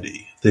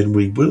society, then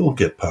we will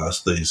get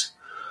past these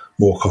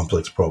more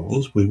complex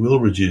problems. We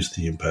will reduce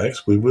the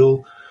impacts. We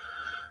will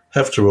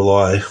have to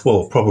rely,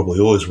 probably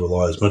always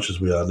rely as much as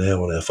we are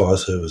now on our fire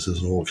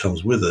services and all that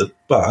comes with it,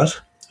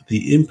 but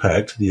the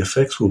impact, the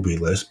effects will be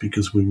less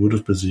because we would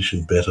have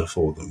positioned better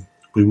for them.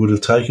 We would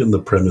have taken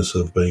the premise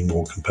of being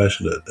more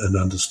compassionate and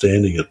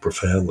understanding it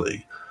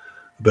profoundly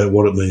about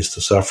what it means to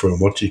suffer and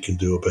what you can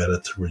do about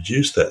it to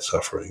reduce that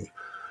suffering.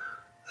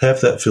 Have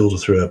that filter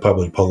through our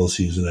public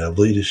policies and our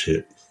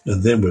leadership,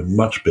 and then we're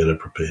much better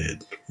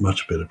prepared.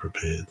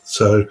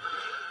 So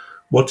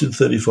what did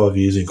 35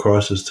 years in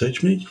crisis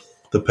teach me?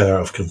 The power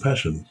of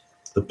compassion,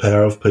 the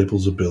power of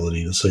people's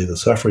ability to see the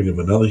suffering of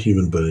another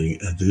human being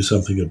and do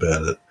something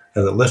about it.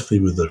 And it left me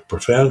with a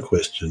profound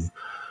question: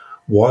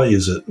 why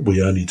is it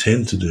we only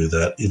tend to do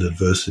that in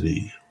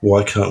adversity?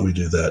 Why can't we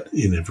do that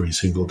in every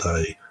single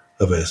day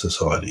of our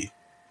society?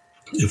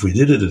 If we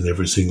did it in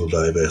every single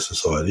day of our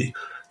society,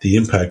 the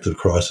impact of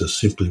crisis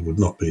simply would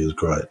not be as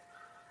great.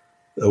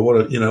 What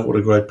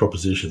a great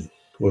proposition.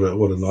 What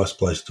a nice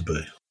place to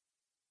be.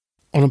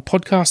 On a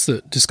podcast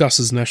that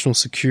discusses national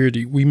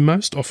security, we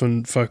most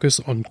often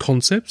focus on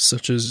concepts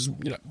such as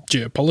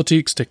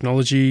geopolitics,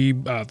 technology,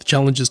 the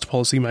challenges to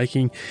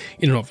policymaking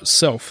in and of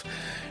itself.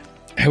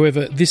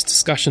 However, this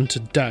discussion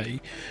today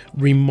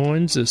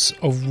reminds us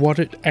of what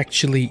it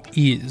actually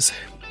is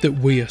that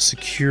we are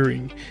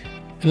securing,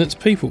 and it's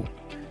people.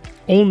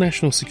 All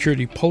national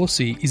security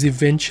policy is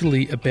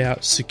eventually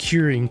about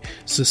securing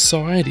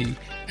society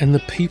and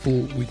the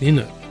people within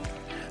it.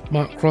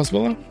 Mark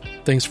Croswell,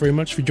 thanks very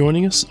much for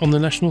joining us on the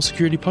National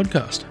Security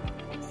Podcast.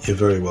 You're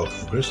very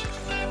welcome, Chris.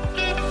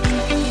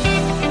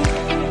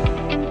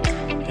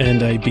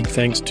 And a big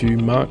thanks to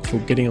Mark for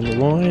getting on the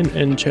line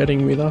and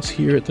chatting with us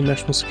here at the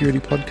National Security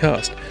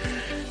Podcast.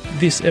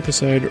 This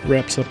episode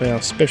wraps up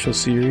our special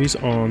series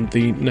on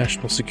the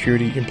national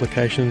security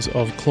implications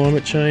of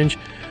climate change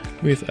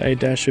with a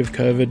dash of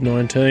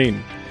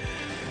COVID-19.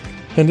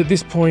 And at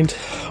this point,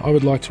 I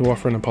would like to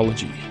offer an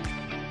apology.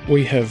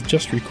 We have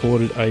just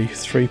recorded a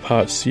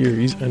 3-part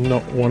series and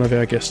not one of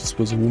our guests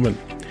was a woman.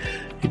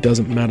 It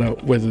doesn't matter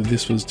whether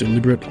this was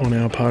deliberate on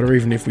our part or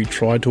even if we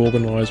tried to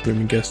organise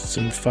women guests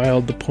and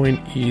failed. The point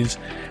is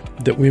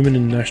that women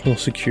in national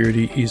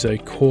security is a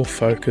core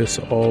focus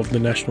of the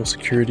National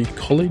Security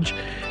College,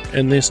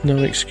 and there's no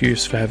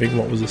excuse for having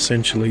what was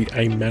essentially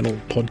a manel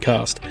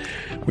podcast.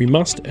 We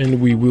must and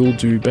we will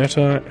do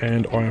better,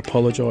 and I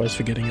apologise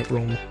for getting it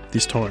wrong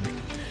this time.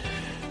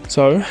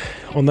 So,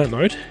 on that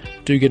note,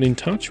 do get in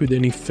touch with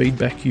any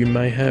feedback you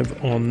may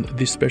have on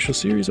this special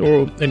series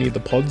or any of the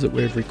pods that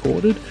we've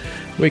recorded.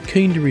 We're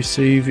keen to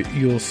receive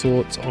your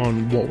thoughts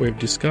on what we've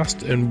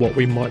discussed and what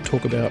we might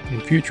talk about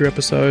in future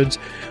episodes,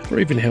 or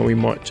even how we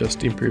might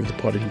just improve the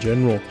pod in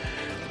general.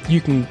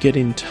 You can get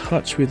in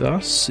touch with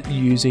us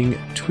using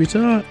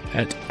Twitter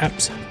at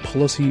Apps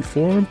Policy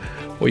Forum,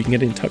 or you can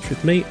get in touch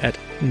with me at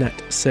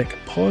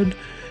NatSecPod.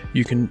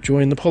 You can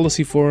join the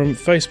Policy Forum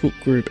Facebook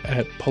group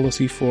at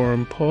Policy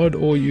Forum Pod,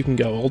 or you can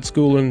go old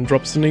school and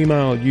drop us an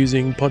email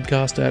using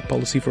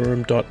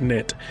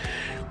podcast@policyforum.net.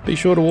 Be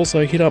sure to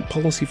also hit up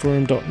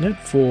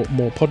policyforum.net for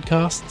more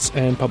podcasts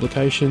and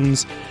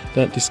publications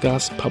that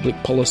discuss public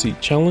policy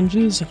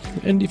challenges.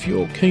 And if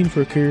you're keen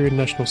for a career in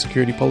national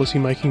security policy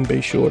making,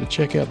 be sure to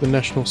check out the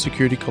National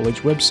Security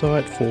College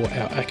website for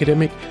our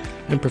academic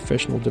and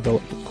professional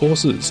development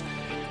courses.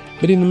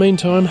 But in the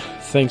meantime,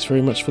 thanks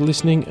very much for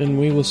listening, and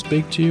we will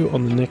speak to you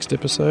on the next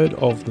episode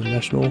of the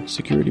National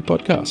Security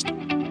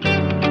Podcast.